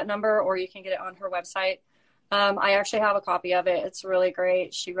call that number or you can get it on her website. I actually have a copy of it. It's really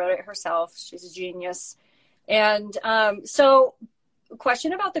great. She wrote it herself. She's a genius. And so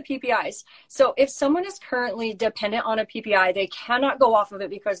question about the PPIs. So if someone is currently dependent on a PPI, they cannot go off of it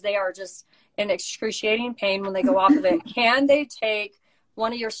because they are just in excruciating pain when they go off of it. Can they take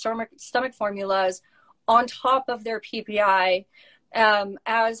one of your stomach formulas on top of their PPI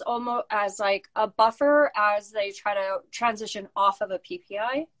as almost as like a buffer as they try to transition off of a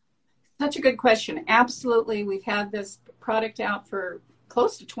PPI? Such a good question. Absolutely. We've had this product out for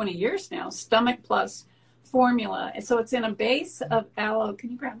close to 20 years now, Stomach Plus formula. So it's in a base of aloe.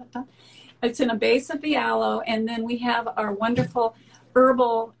 Can you grab that, Don? It's in a base of the aloe, and then we have our wonderful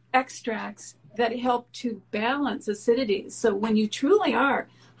herbal extracts that help to balance acidity. So when you truly are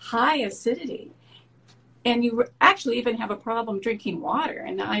high acidity, and you actually even have a problem drinking water,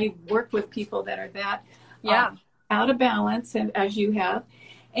 and I work with people that are that out of balance, and as you have,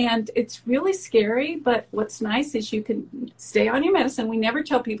 and it's really scary, but what's nice is you can stay on your medicine. We never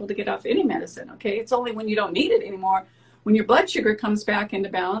tell people to get off any medicine, okay? It's only when you don't need it anymore, when your blood sugar comes back into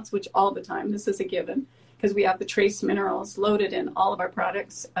balance, which all the time, this is a given, because we have the trace minerals loaded in all of our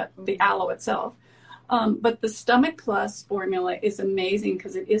products, the aloe itself. But the Stomach Plus formula is amazing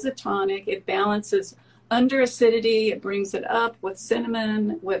because it is a tonic. It balances under acidity. It brings it up with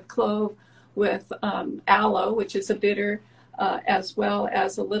cinnamon, with clove, with aloe, which is a bitter, as well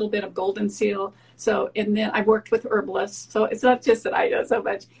as a little bit of golden seal. So, and then I worked with herbalists. So it's not just that I know so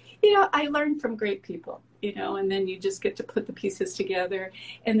much. You know, I learned from great people, you know, and then you just get to put the pieces together.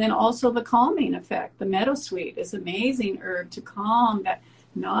 And then also the calming effect. The meadowsweet is an amazing herb to calm that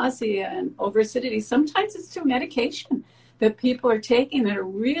nausea and over acidity. Sometimes it's through medication that people are taking that are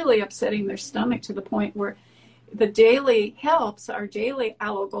really upsetting their stomach to the point where the daily helps, our daily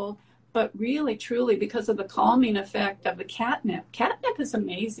Aloe Gold, but really, truly, because of the calming effect of the catnip. Catnip is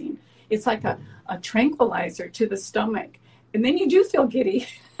amazing. It's like a tranquilizer to the stomach. And then you do feel giddy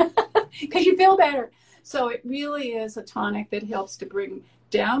because you feel better. So it really is a tonic that helps to bring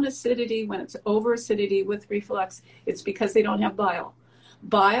down acidity when it's over acidity with reflux. It's because they don't have bile.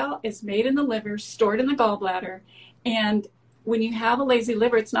 Bile is made in the liver, stored in the gallbladder, and when you have a lazy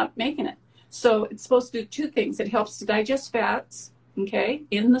liver, it's not making it. So it's supposed to do two things. It helps to digest fats, okay,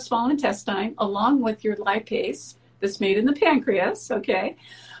 in the small intestine, along with your lipase that's made in the pancreas, okay?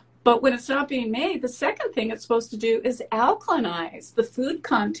 But when it's not being made, the second thing it's supposed to do is alkalinize the food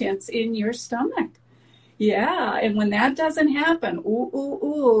contents in your stomach. Yeah, and when that doesn't happen,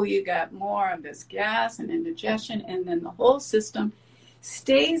 you got more of this gas and indigestion, and then the whole system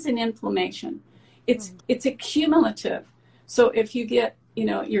stays in inflammation. It's accumulative. So if you get, you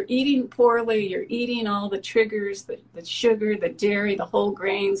know, you're eating poorly, you're eating all the triggers, the sugar, the dairy, the whole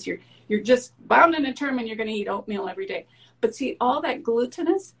grains, you're just bound and determined you're going to eat oatmeal every day. But see, all that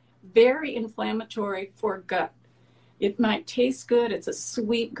glutinous, very inflammatory for gut. It might taste good. It's a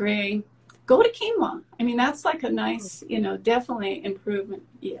sweet grain. Go to quinoa. I mean, that's like a nice, you know, definitely improvement.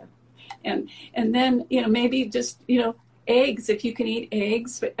 Yeah. And then, you know, maybe just, you know, eggs, if you can eat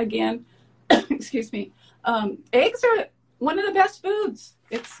eggs. But again, excuse me, eggs are one of the best foods.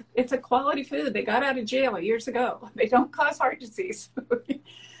 It's a quality food. They got out of jail years ago. They don't cause heart disease.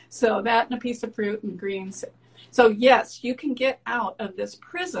 So that and a piece of fruit and greens. So yes, you can get out of this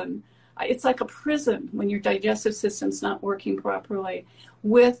prison. It's like a prison when your digestive system's not working properly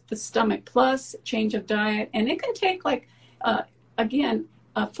with the Stomach Plus change of diet. And it can take like,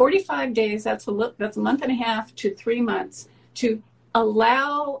 45 days, that's a month and a half to 3 months to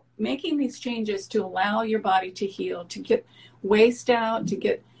allow making these changes to allow your body to heal, to get waste out, to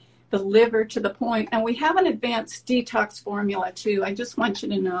get the liver to the point. And we have an advanced detox formula too. I just want you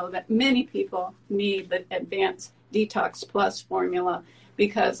to know that many people need the advanced detox plus formula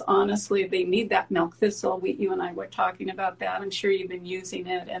because honestly, they need that milk thistle. You and I were talking about that. I'm sure you've been using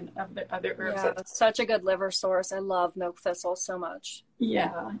it and other herbs. Yeah, it's such a good liver source. I love milk thistle so much.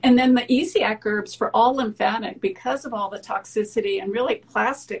 Yeah. And then the Essiac herbs for all lymphatic because of all the toxicity and really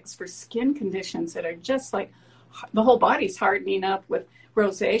plastics for skin conditions that are just like the whole body's hardening up with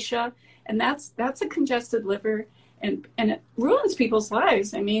rosacea. And that's a congested liver. And it ruins people's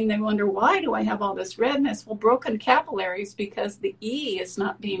lives. I mean, they wonder, why do I have all this redness? Well, broken capillaries because the E is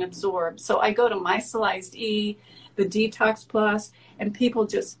not being absorbed. So I go to Mycelized E, the Detox Plus, and people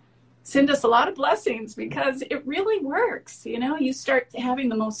just send us a lot of blessings because it really works. You know, you start having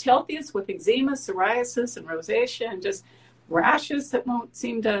the most healthiest with eczema, psoriasis, and rosacea, and just rashes that won't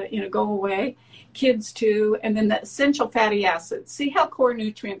seem to, you know, go away. Kids too. And then the essential fatty acids. See how core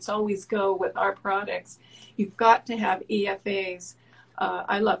nutrients always go with our products. You've got to have EFAs.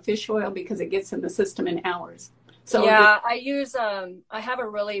 I love fish oil because it gets in the system in hours. So yeah, I use I have a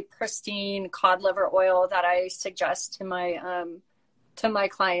really pristine cod liver oil that I suggest to my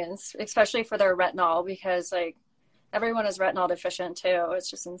clients, especially for their retinol, because like everyone is retinol deficient too. It's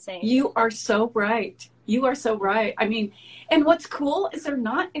just insane. you are so right. You are so right. I mean, and what's cool is they're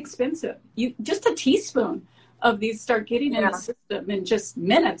not expensive. You just a teaspoon of these start getting in the system in just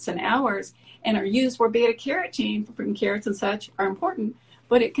minutes and hours, and are used where beta carotene from carrots and such are important.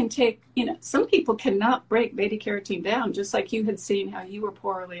 But it can take, some people cannot break beta carotene down, just like you had seen how you were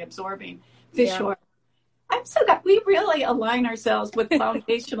poorly absorbing fish oil. I'm so glad we really align ourselves with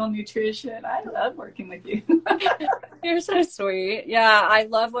foundational nutrition. I love working with you. You're so sweet. Yeah, I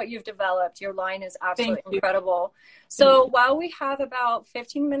love what you've developed. Your line is absolutely incredible. So while we have about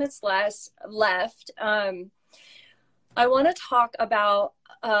 15 minutes left, I want to talk about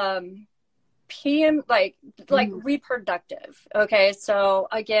PM, like reproductive. Okay, so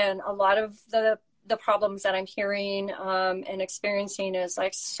again, a lot of the problems that I'm hearing and experiencing is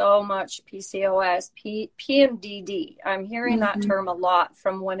like so much PCOS, PMDD. I'm hearing that term a lot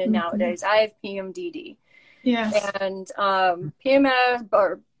from women nowadays. I have PMDD. Yes. And PMS,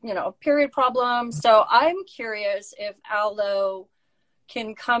 or, period problems. So I'm curious if aloe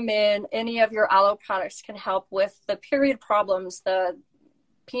can come in, any of your aloe products can help with the period problems, the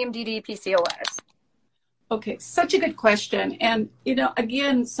PMDD, PCOS. Okay, such a good question. And,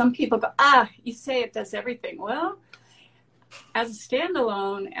 again, some people go, you say it does everything. Well, as a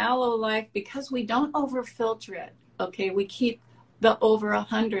standalone, Aloe Life, because we don't over-filter it, okay, we keep the over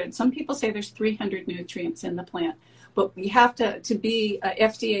 100. Some people say there's 300 nutrients in the plant. But we have to be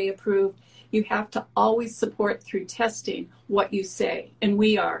FDA approved, you have to always support through testing what you say. And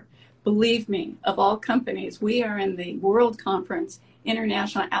we are. Believe me, of all companies, we are in the World Conference,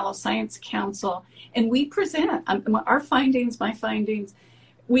 International Aloe Science Council, and we present our findings, my findings.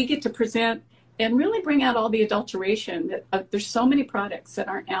 We get to present and really bring out all the adulteration. There's so many products that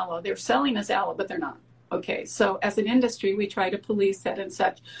aren't aloe. They're selling as aloe, but they're not. Okay, so as an industry, we try to police that and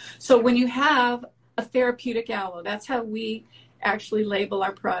such. So when you have a therapeutic aloe, that's how we actually label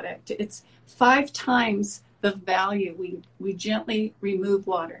our product. It's 5 times the value. We gently remove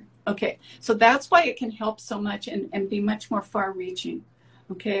water. Okay, so that's why it can help so much and be much more far-reaching.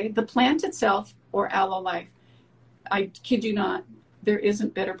 Okay, the plant itself, or Aloe Life, I kid you not, there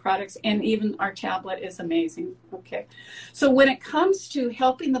isn't better products, and even our tablet is amazing. Okay, so when it comes to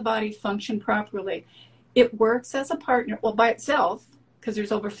helping the body function properly, it works as a partner, well, by itself, because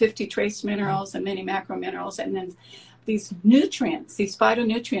there's over 50 trace minerals and many macro minerals, and then these nutrients, these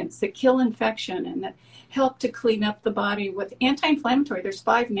phytonutrients that kill infection and that help to clean up the body with anti-inflammatory. There's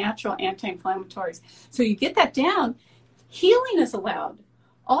 5 natural anti-inflammatories. So you get that down, healing is allowed.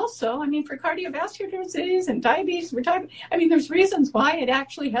 Also, for cardiovascular disease and diabetes, there's reasons why it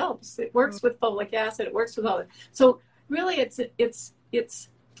actually helps. It works with folic acid. It works with all that. So really, it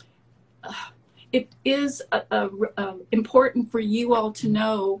is important for you all to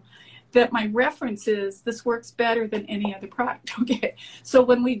know that my reference is this works better than any other product. Okay, so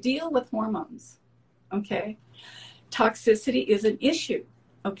when we deal with hormones, okay, toxicity is an issue.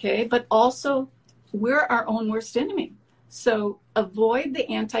 Okay, but also we're our own worst enemy. So avoid the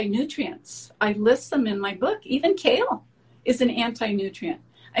anti-nutrients. I list them in my book. Even kale is an anti-nutrient.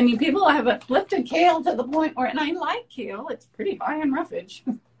 People have lifted kale to the point where, and I like kale, it's pretty high in roughage.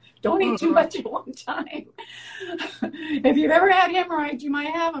 Don't eat too much at one time. If you've ever had hemorrhoids, you might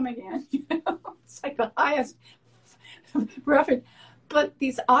have them again. It's like the highest roughage. But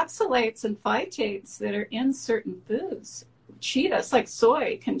these oxalates and phytates that are in certain foods cheat us, like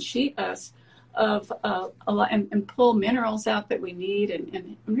soy can cheat us of a lot, and pull minerals out that we need,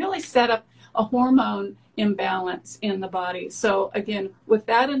 and really set up a hormone imbalance in the body. So again, with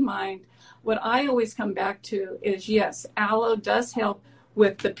that in mind, what I always come back to is, yes, aloe does help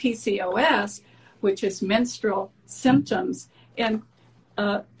with the PCOS, which is menstrual symptoms. And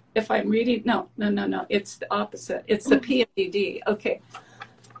if I'm reading, no, it's the opposite. It's the PMDD. Okay.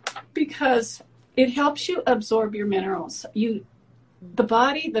 Because it helps you absorb your minerals. The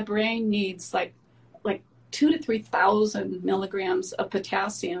body, the brain needs like 2,000 to 3,000 milligrams of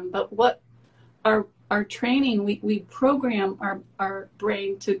potassium. But what our training, we program our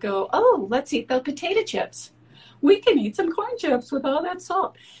brain to go, let's eat the potato chips. We can eat some corn chips with all that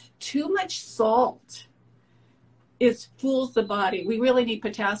salt. Too much salt fools the body. We really need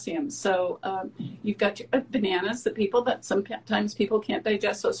potassium. So you've got your bananas that sometimes people can't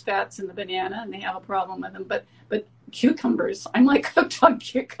digest those fats in the banana and they have a problem with them. But cucumbers, I'm like hooked on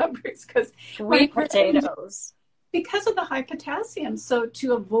cucumbers because sweet potatoes. Because of the high potassium. So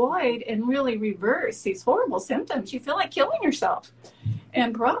to avoid and really reverse these horrible symptoms, you feel like killing yourself.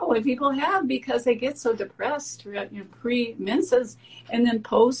 And probably people have because they get so depressed throughout pre-menses and then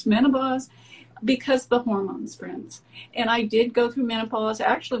post-menopause because the hormones, friends. And I did go through menopause.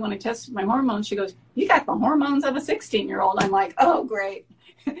 Actually, when I tested my hormones, she goes, "You got the hormones of a 16-year-old." I'm like, "Oh, great."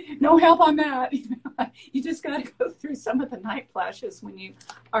 No help on that. You just got to go through some of the night flashes when you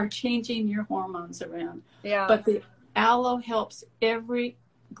are changing your hormones around. Yeah. But the aloe helps every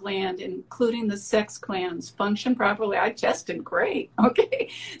gland, including the sex glands, function properly. I tested great. Okay.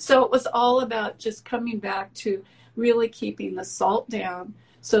 So it was all about just coming back to really keeping the salt down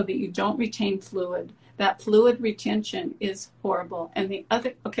so that you don't retain fluid. That fluid retention is horrible. And the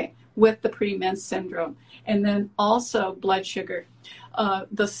other, okay, with the pre-mens syndrome. And then also blood sugar.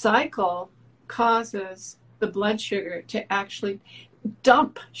 The cycle causes the blood sugar to actually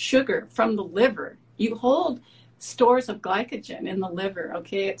dump sugar from the liver. You hold stores of glycogen in the liver,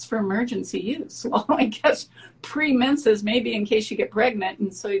 okay? It's for emergency use. Well, I guess pre-menses, maybe in case you get pregnant,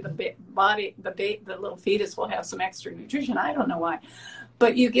 and so the body, the little fetus will have some extra nutrition. I don't know why.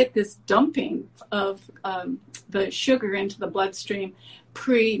 But you get this dumping of the sugar into the bloodstream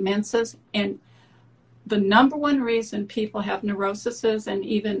pre-menses, and the number one reason people have neuroses and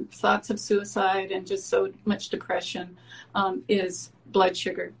even thoughts of suicide and just so much depression is blood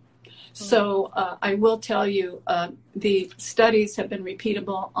sugar. So I will tell you, the studies have been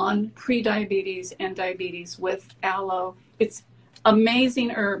repeatable on pre-diabetes and diabetes with aloe. It's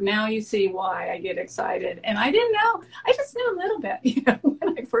amazing herb. Now you see why I get excited. And I didn't know. I just knew a little bit,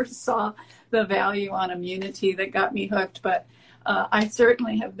 when I first saw the value on immunity that got me hooked. But I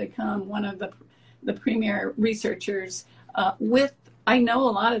certainly have become one of the premier researchers I know a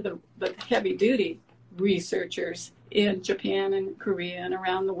lot of the heavy duty researchers in Japan and Korea and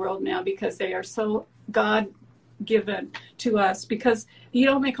around the world now, because they are so God given to us, because you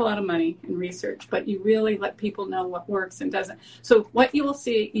don't make a lot of money in research, but you really let people know what works and doesn't. So what you will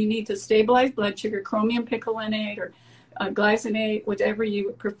see, you need to stabilize blood sugar, chromium picolinate or glycinate, whatever you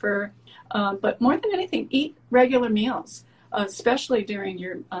would prefer. But more than anything, eat regular meals, especially during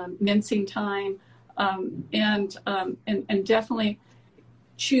your mincing time. And definitely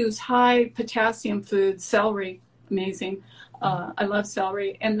choose high potassium foods. Celery, amazing. I love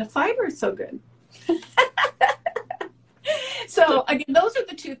celery, and the fiber is so good. So again, those are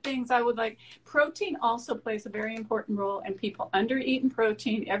the two things I would like. Protein also plays a very important role, and people under-eating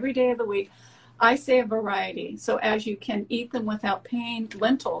protein every day of the week. I say a variety. So as you can eat them without pain,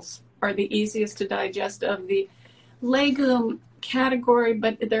 lentils are the easiest to digest of the legume category,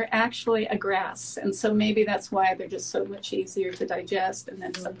 but they're actually a grass, and so maybe that's why they're just so much easier to digest. And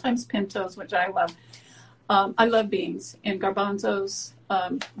then sometimes pintos, which I love. I love beans and garbanzos,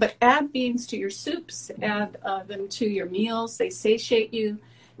 but add beans to your soups, add them to your meals. They satiate you.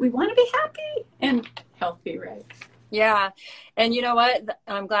 We want to be happy and healthy, right? Yeah. And you know what?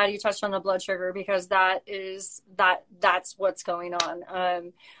 I'm glad you touched on the blood sugar, because that's what's going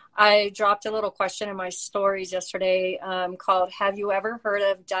on. I dropped a little question in my stories yesterday called, "Have you ever heard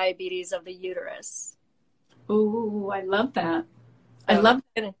of diabetes of the uterus?" Ooh, I love that. I love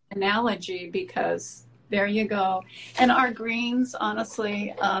that analogy, because there you go. And our greens,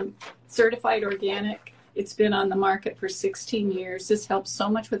 honestly, certified organic. It's been on the market for 16 years. This helps so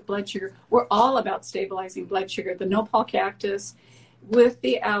much with blood sugar. We're all about stabilizing blood sugar. The nopal cactus with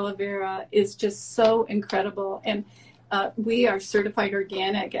the aloe vera is just so incredible. And we are certified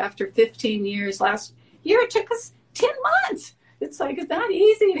organic after 15 years. Last year, it took us 10 months. It's like, it's not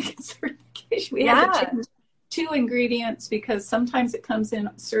easy to get certification. We had to change 2 ingredients because sometimes it comes in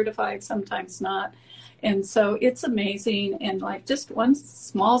certified, sometimes not. And so it's amazing. And like just one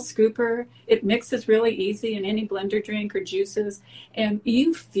small scooper, it mixes really easy in any blender drink or juices. And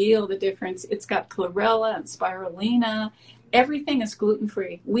you feel the difference. It's got chlorella and spirulina. Everything is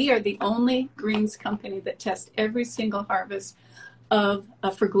gluten-free. We are the only greens company that tests every single harvest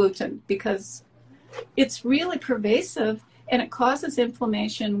for gluten, because it's really pervasive and it causes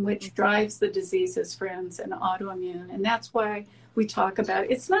inflammation, which drives the diseases, friends, and autoimmune. And that's why we talk about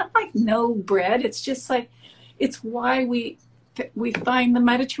it. It's not like no bread. It's just like, it's why we find the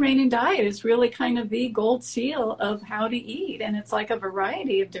Mediterranean diet is really kind of the gold seal of how to eat. And it's like a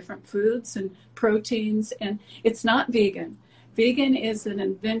variety of different foods and proteins. And it's not vegan. Vegan is an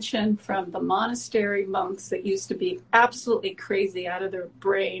invention from the monastery monks that used to be absolutely crazy out of their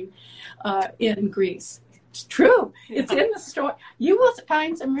brain in Greece. It's true. It's in the store. You will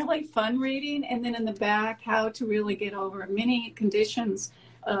find some really fun reading. And then in the back, how to really get over many conditions,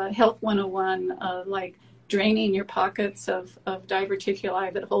 Health 101, like draining your pockets of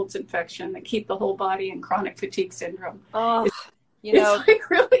diverticuli that holds infection, that keep the whole body in chronic fatigue syndrome. Oh, it's like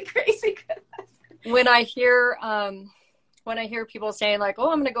really crazy. When I hear when I hear people saying like,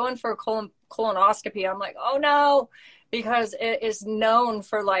 "Oh, I'm going to go in for a colonoscopy," I'm like, "Oh no," because it is known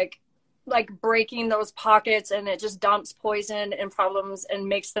for like breaking those pockets, and it just dumps poison and problems and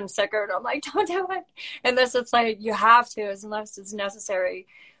makes them sicker. And I'm like, don't do it. Unless it's like you have to, unless it's necessary.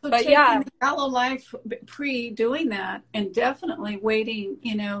 So But taking yeah, the AlloLife pre doing that, and definitely waiting,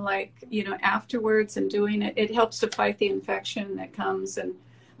 afterwards and doing it, it helps to fight the infection that comes. And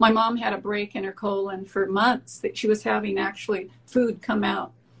my mom had a break in her colon for months that she was having actually food come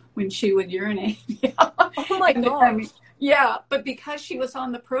out when she would urinate. oh my gosh. Yeah, but because she was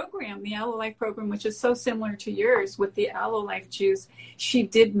on the program, the AlloLife program, which is so similar to yours with the AlloLife juice, she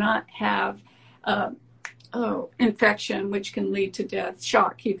did not have infection, which can lead to death,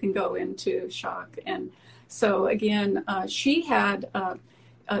 shock. You can go into shock. And so again, she had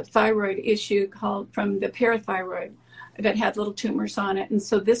a thyroid issue called from the parathyroid that had little tumors on it. And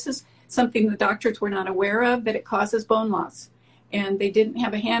so this is something the doctors were not aware of, that it causes bone loss. And they didn't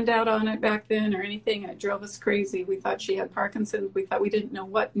have a handout on it back then or anything, and it drove us crazy. We thought she had Parkinson's. We didn't know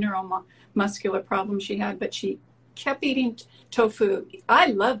what neuromuscular problem she had, but she kept eating tofu. I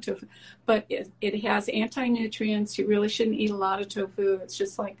love tofu, but it has anti-nutrients. You really shouldn't eat a lot of tofu. It's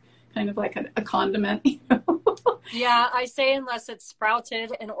just like kind of like a condiment. Yeah, I say unless it's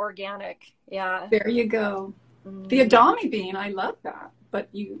sprouted and organic. Yeah. There you go. The Adami bean, I love that. But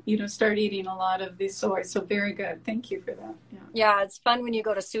you start eating a lot of the soy. So very good. Thank you for that. Yeah, it's fun when you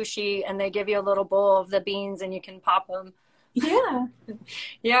go to sushi and they give you a little bowl of the beans and you can pop them. Yeah.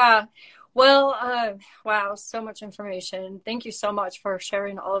 Yeah. Well, wow, so much information. Thank you so much for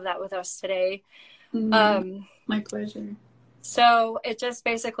sharing all of that with us today. My pleasure. So it just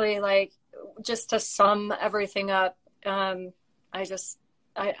basically just to sum everything up,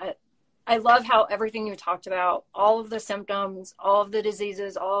 I love how everything you talked about, all of the symptoms, all of the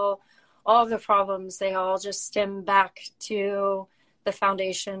diseases, all of the problems, they all just stem back to the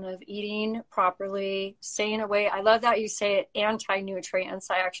foundation of eating properly, staying away. I love that you say it, anti-nutrients.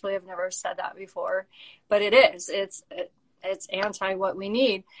 I actually have never said that before, but it is. It's anti what we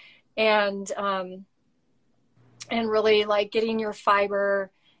need. And really like getting your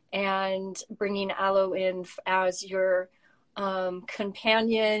fiber and bringing aloe in as your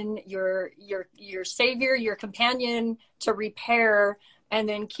companion, your savior, your companion to repair, and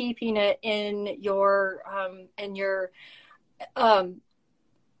then keeping it in your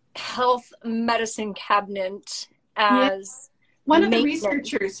health medicine cabinet as one of the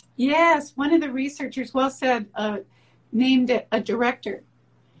researchers. Yes, one of the researchers, well said, named it a director.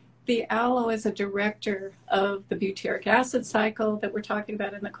 The aloe is a director of the butyric acid cycle that we're talking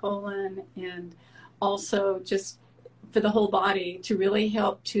about in the colon, and also just for the whole body to really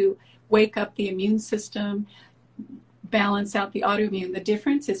help to wake up the immune system, balance out the autoimmune. The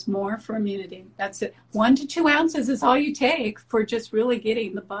difference is more for immunity. That's it. 1 to 2 ounces is all you take for just really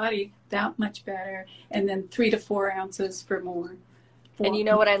getting the body that much better. And then 3 to 4 ounces for more. And you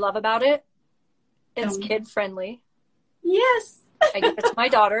know what I love about it? It's kid friendly. Yes. I give it to my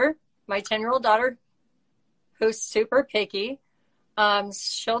daughter, my 10-year-old daughter, who's super picky.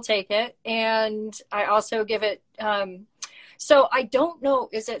 She'll take it. And I also give it, so I don't know,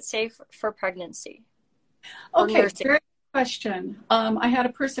 is it safe for pregnancy? Okay, great question. I had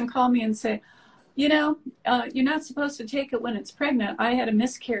a person call me and say, you're not supposed to take it when it's pregnant. I had a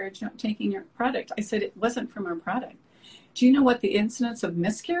miscarriage not taking your product. I said, it wasn't from our product. Do you know what the incidence of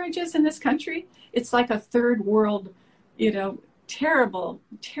miscarriages in this country? It's like a third world, terrible,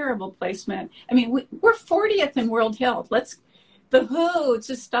 terrible placement. I mean, we're 40th in world health. The WHO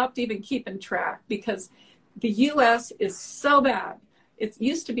just stopped even keeping track because the U.S. is so bad. It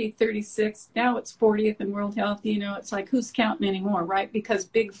used to be 36. Now it's 40th in world health. It's like, who's counting anymore, right? Because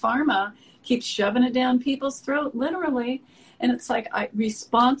big pharma keeps shoving it down people's throat, literally. And it's like,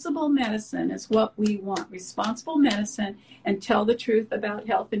 responsible medicine is what we want. Responsible medicine, and tell the truth about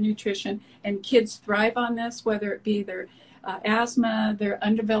health and nutrition. And kids thrive on this, whether it be their asthma, their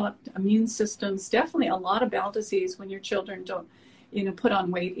undeveloped immune systems, definitely a lot of bowel disease when your children don't put on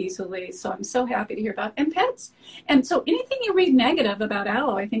weight easily. So I'm so happy to hear about, and pets. And so anything you read negative about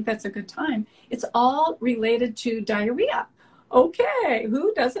aloe, I think that's a good time. It's all related to diarrhea. Okay,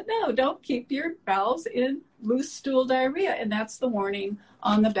 who doesn't know? Don't keep your bowels in loose stool diarrhea. And that's the warning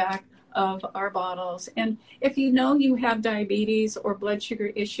on the back of our bottles. And if you know you have diabetes or blood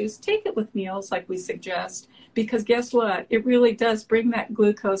sugar issues, take it with meals like we suggest, because guess what? It really does bring that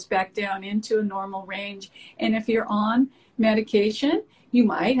glucose back down into a normal range. And if you're on medication, you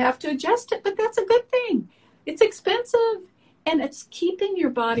might have to adjust it, but that's a good thing. It's expensive, and it's keeping your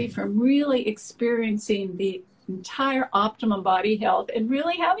body from really experiencing the entire optimum body health and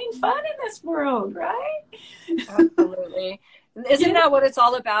really having fun in this world, right? Absolutely. Isn't that what it's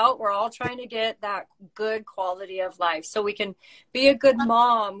all about? We're all trying to get that good quality of life so we can be a good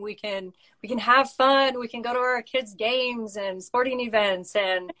mom. We can have fun. We can go to our kids' games and sporting events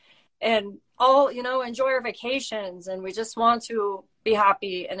and all, enjoy our vacations. And we just want to be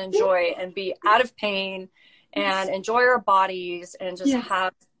happy and enjoy and be out of pain and enjoy our bodies and just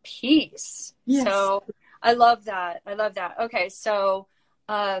have peace. Yes. So I love that. Okay. So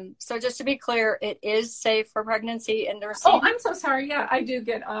just to be clear, it is safe for pregnancy and nursing. Oh, I'm so sorry. Yeah, I do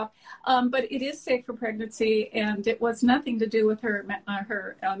get off. But it is safe for pregnancy, and it was nothing to do with her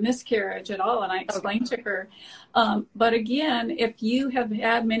miscarriage at all. And I explained to her. But again, if you have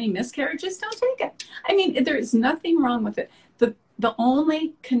had many miscarriages, don't take it. I mean, there is nothing wrong with it. The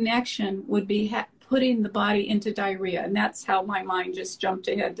only connection would be putting the body into diarrhea. And that's how my mind just jumped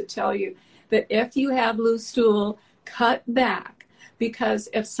ahead to tell you that if you have loose stool, cut back. Because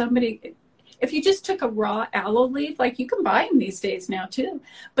if you just took a raw aloe leaf, like you can buy them these days now too,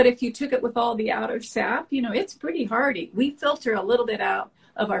 but if you took it with all the outer sap, it's pretty hardy. We filter a little bit out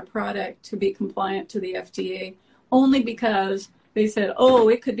of our product to be compliant to the FDA, only because they said, oh,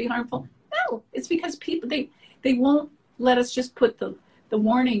 it could be harmful. No, it's because people, they won't let us just put the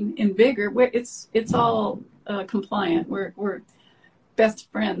warning in bigger. It's all compliant. We're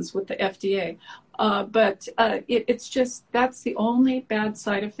best friends with the FDA. But it's just, that's the only bad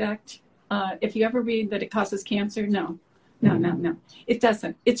side effect. If you ever read that it causes cancer, no. It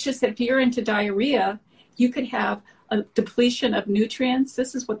doesn't. It's just that if you're into diarrhea, you could have a depletion of nutrients.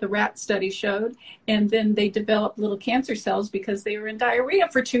 This is what the rat study showed. And then they developed little cancer cells because they were in diarrhea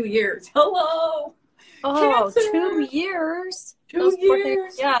for 2 years. Hello. Oh, cancer. 2 years. 2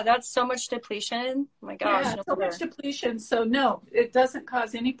 years. Yeah, that's so much depletion. Oh my gosh. Yeah, so much depletion. So no, it doesn't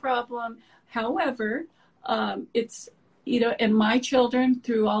cause any problem. However, it's, and my children,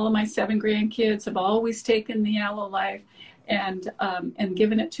 through all of my 7 grandkids, have always taken the Aloe Life and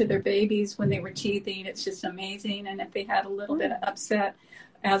given it to their babies when they were teething. It's just amazing. And if they had a little bit of upset,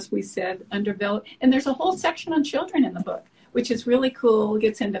 as we said, underdeveloped. And there's a whole section on children in the book, which is really cool. It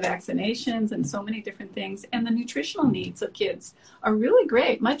gets into vaccinations and so many different things. And the nutritional needs of kids are really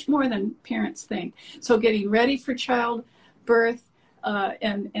great, much more than parents think. So getting ready for childbirth,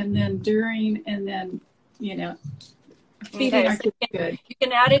 and then during, and then, feeding our kids good. You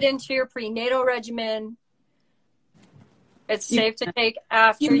can add it into your prenatal regimen. It's safe to take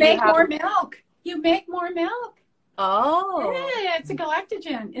after you make more milk. You make more milk. Oh. Yeah, it's a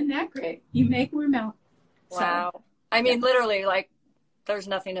galactogen. Isn't that great? You make more milk. Wow. So, I mean, literally, like, there's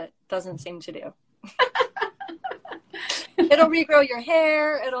nothing it doesn't seem to do. It'll regrow your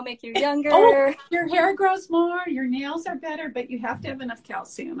hair. It'll make you younger. Oh, your hair grows more. Your nails are better, but you have to have enough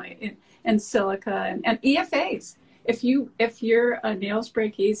calcium and silica and EFAs. If your nails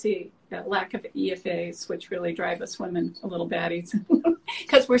break easy, lack of EFAs, which really drive us women a little batties,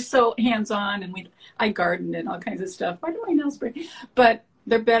 because we're so hands-on and I garden and all kinds of stuff. Why do my nails break? But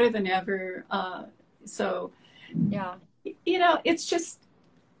they're better than ever. So, yeah, it's just,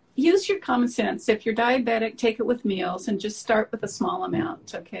 use your common sense. If you're diabetic, take it with meals and just start with a small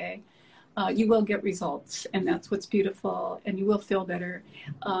amount, okay? You will get results, and that's what's beautiful, and you will feel better.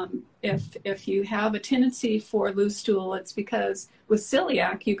 If you have a tendency for loose stool, it's because with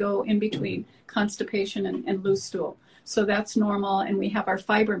celiac, you go in between constipation and loose stool. So that's normal, and we have our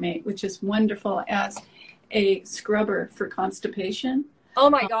Fibermate, which is wonderful as a scrubber for constipation. Oh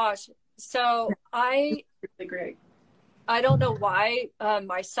my gosh. So really great. I don't know why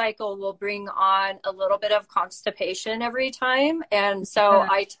my cycle will bring on a little bit of constipation every time. And so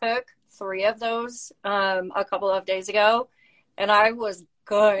I took 3 of those a couple of days ago, and I was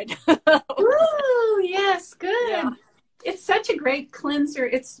good. Ooh, yes, good. Yeah. It's such a great cleanser.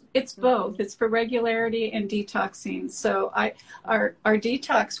 It's both. It's for regularity and detoxing. So our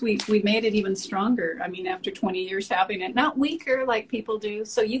detox, we made it even stronger. I mean, after 20 years having it, not weaker like people do.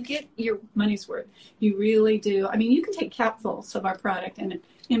 So you get your money's worth. You really do. I mean, you can take capsules of our product and it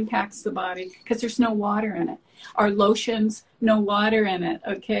impacts the body because there's no water in it. Our lotions, no water in it.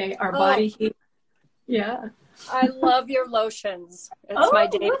 Okay. Our body heat. Yeah. I love your lotions. It's my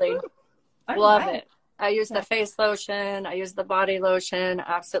daily. Love it. I use the face lotion. I use the body lotion.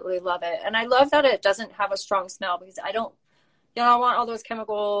 Absolutely love it. And I love that it doesn't have a strong smell because I don't, I want all those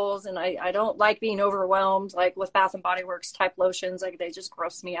chemicals, and I don't like being overwhelmed, like with Bath and Body Works type lotions. Like, they just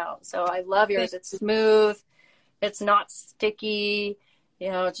gross me out. So I love yours. It's smooth. It's not sticky.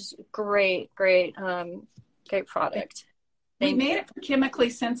 Just great product. We made it for chemically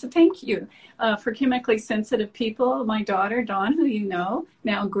sensitive. Thank you. For chemically sensitive people. My daughter, Dawn, who you know,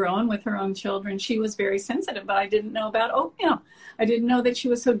 now grown with her own children, she was very sensitive, but I didn't know about oatmeal. I didn't know that she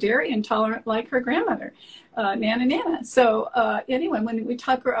was so dairy intolerant like her grandmother, Nana. So anyway, when we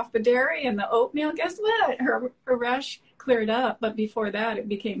took her off the dairy and the oatmeal, guess what? Her rash cleared up. But before that, it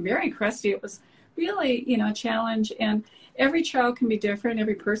became very crusty. It was really, a challenge. And every child can be different.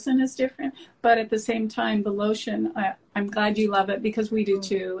 Every person is different. But at the same time, the lotion, I'm glad you love it because we do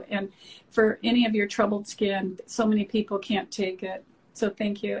too. And for any of your troubled skin, so many people can't take it. So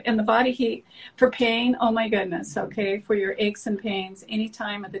thank you. And the body heat for pain, oh my goodness, okay, for your aches and pains, any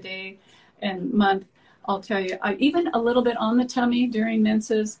time of the day and month, I'll tell you. Even a little bit on the tummy during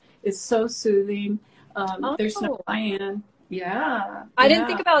menses is so soothing. There's no cyan. Yeah. I didn't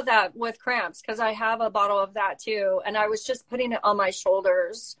think about that with cramps because I have a bottle of that too. And I was just putting it on my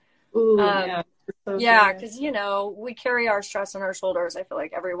shoulders. Ooh, yeah, because, we carry our stress on our shoulders. I feel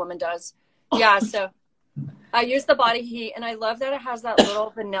like every woman does. Yeah, so I use the body heat, and I love that it has that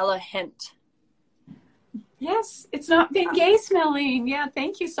little vanilla hint. Yes, it's not Bengay smelling. Yeah,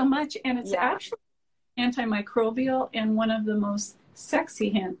 thank you so much. And it's actually antimicrobial and one of the most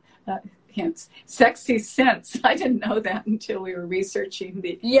sexy sexy scents. I didn't know that until we were researching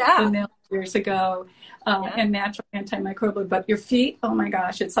the vanilla years ago. And natural antimicrobial. But your feet, oh my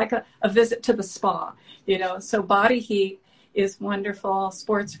gosh, it's like a visit to the spa, So body heat is wonderful.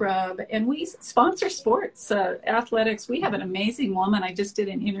 Sports Rub. And we sponsor sports, athletics. We have an amazing woman. I just did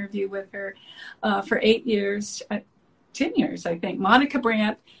an interview with her for 8 years, 10 years, I think. Monica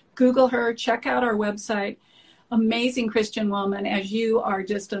Brandt. Google her. Check out our website. Amazing Christian woman, as you are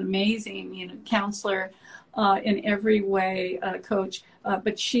just an amazing, counselor in every way, coach.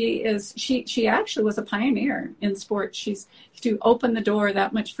 But she actually was a pioneer in sports. She's to open the door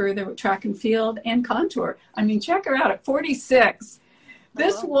that much further with track and field and contour. I mean, check her out at 46.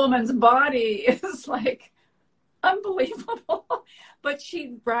 This woman's body is like unbelievable. But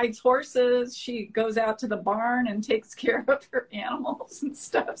she rides horses. She goes out to the barn and takes care of her animals and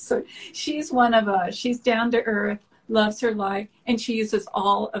stuff. So she's one of us. She's down to earth, loves her life, and she uses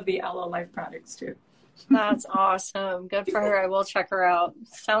all of the Aloe Life products too. That's awesome. Good for her. I will check her out.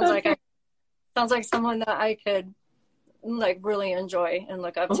 Sounds like someone that I could really enjoy and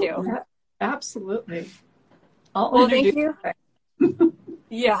look up to. Yeah, absolutely. Thank you.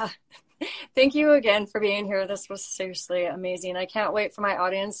 Yeah. Thank you again for being here. This was seriously amazing. I can't wait for my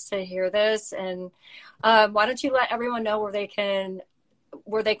audience to hear this. And why don't you let everyone know where they can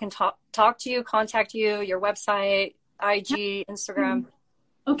talk to you, contact you, your website, IG, Instagram.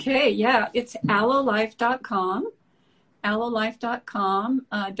 Okay, yeah, it's aloelife.com,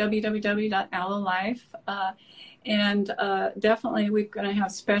 www.aloelife. And definitely we're going to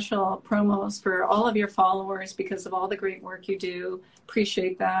have special promos for all of your followers because of all the great work you do.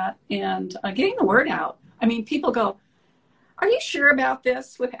 Appreciate that. And getting the word out. I mean, people go, are you sure about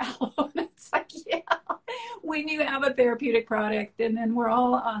this with aloe? And it's like, yeah, when you have a therapeutic product. And then we're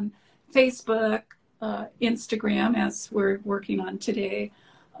all on Facebook, Instagram, as we're working on today.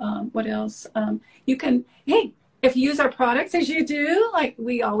 What else? You can, if you use our products as you do,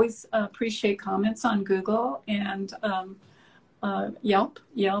 we always appreciate comments on Google and Yelp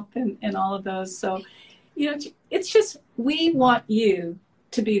and all of those. So, it's just, we want you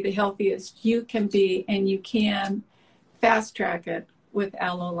to be the healthiest you can be, and you can fast track it with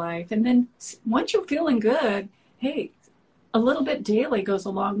Aloe Life. And then once you're feeling good, a little bit daily goes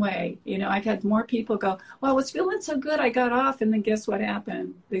a long way. I've had more people go, well, I was feeling so good, I got off, and then guess what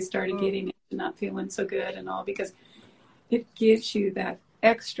happened? They started getting into not feeling so good and all, because it gives you that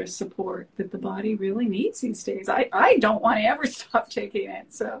extra support that the body really needs these days. I don't want to ever stop taking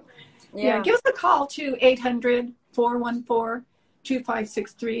it. So give us a call to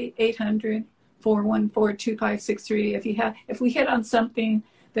 800-414-2563, 800-414-2563. If we hit on something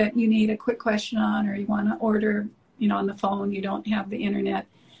that you need a quick question on, or you want to order, on the phone, you don't have the internet,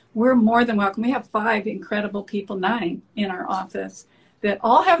 we're more than welcome. We have 5 incredible people, 9 in our office that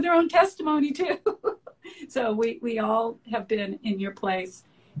all have their own testimony too. So we all have been in your place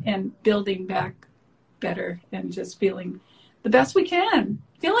and building back better and just feeling the best we can.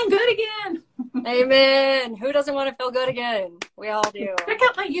 Feeling good again. Amen. Who doesn't want to feel good again? We all do. Check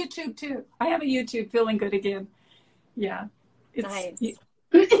out my YouTube too. I have a YouTube, Feeling Good Again. Yeah. It's nice.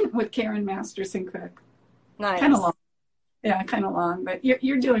 With Karen Masterson Cook. Nice. Kind of long. Yeah, kind of long, but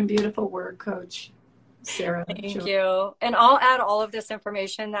you're doing beautiful work, Coach Sarah. Thank you. And I'll add all of this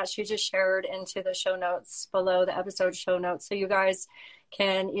information that she just shared into the show notes below, the episode show notes, so you guys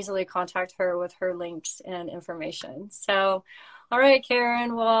can easily contact her with her links and information. So All right,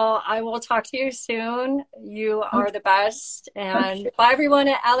 Karen. Well, I will talk to you soon. You are Okay. the best. And Okay. bye, everyone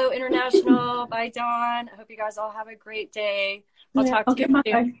at Allo International. Bye, Dawn. I hope you guys all have a great day. I'll Yeah. talk to Okay. you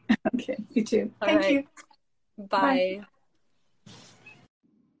soon. Bye. Okay. You too. All Thank right. you. Bye. Bye.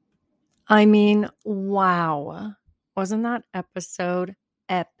 I mean, wow. Wasn't that episode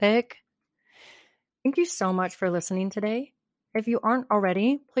epic? Thank you so much for listening today. If you aren't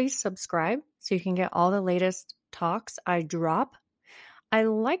already, please subscribe so you can get all the latest talks I drop. I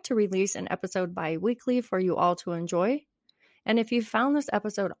like to release an episode bi-weekly for you all to enjoy. And if you found this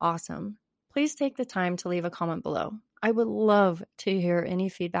episode awesome, please take the time to leave a comment below. I would love to hear any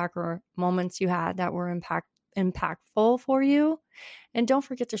feedback or moments you had that were impactful for you. And don't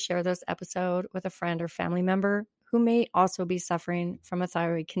forget to share this episode with a friend or family member who may also be suffering from a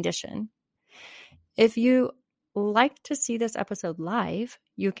thyroid condition. If you like to see this episode live,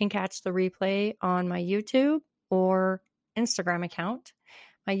 you can catch the replay on my YouTube or Instagram account.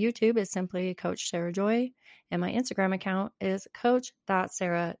 My YouTube is simply Coach Sarah Joy, and my Instagram account is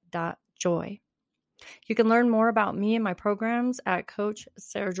coach.sarah.joy. You can learn more about me and my programs at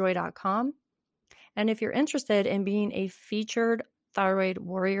coachsarahjoy.com. And if you're interested in being a featured thyroid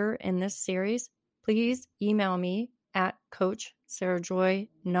warrior in this series, please email me at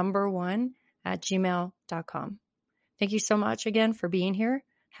coachsarahjoy1@gmail.com. Thank you so much again for being here.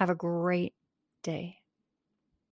 Have a great day.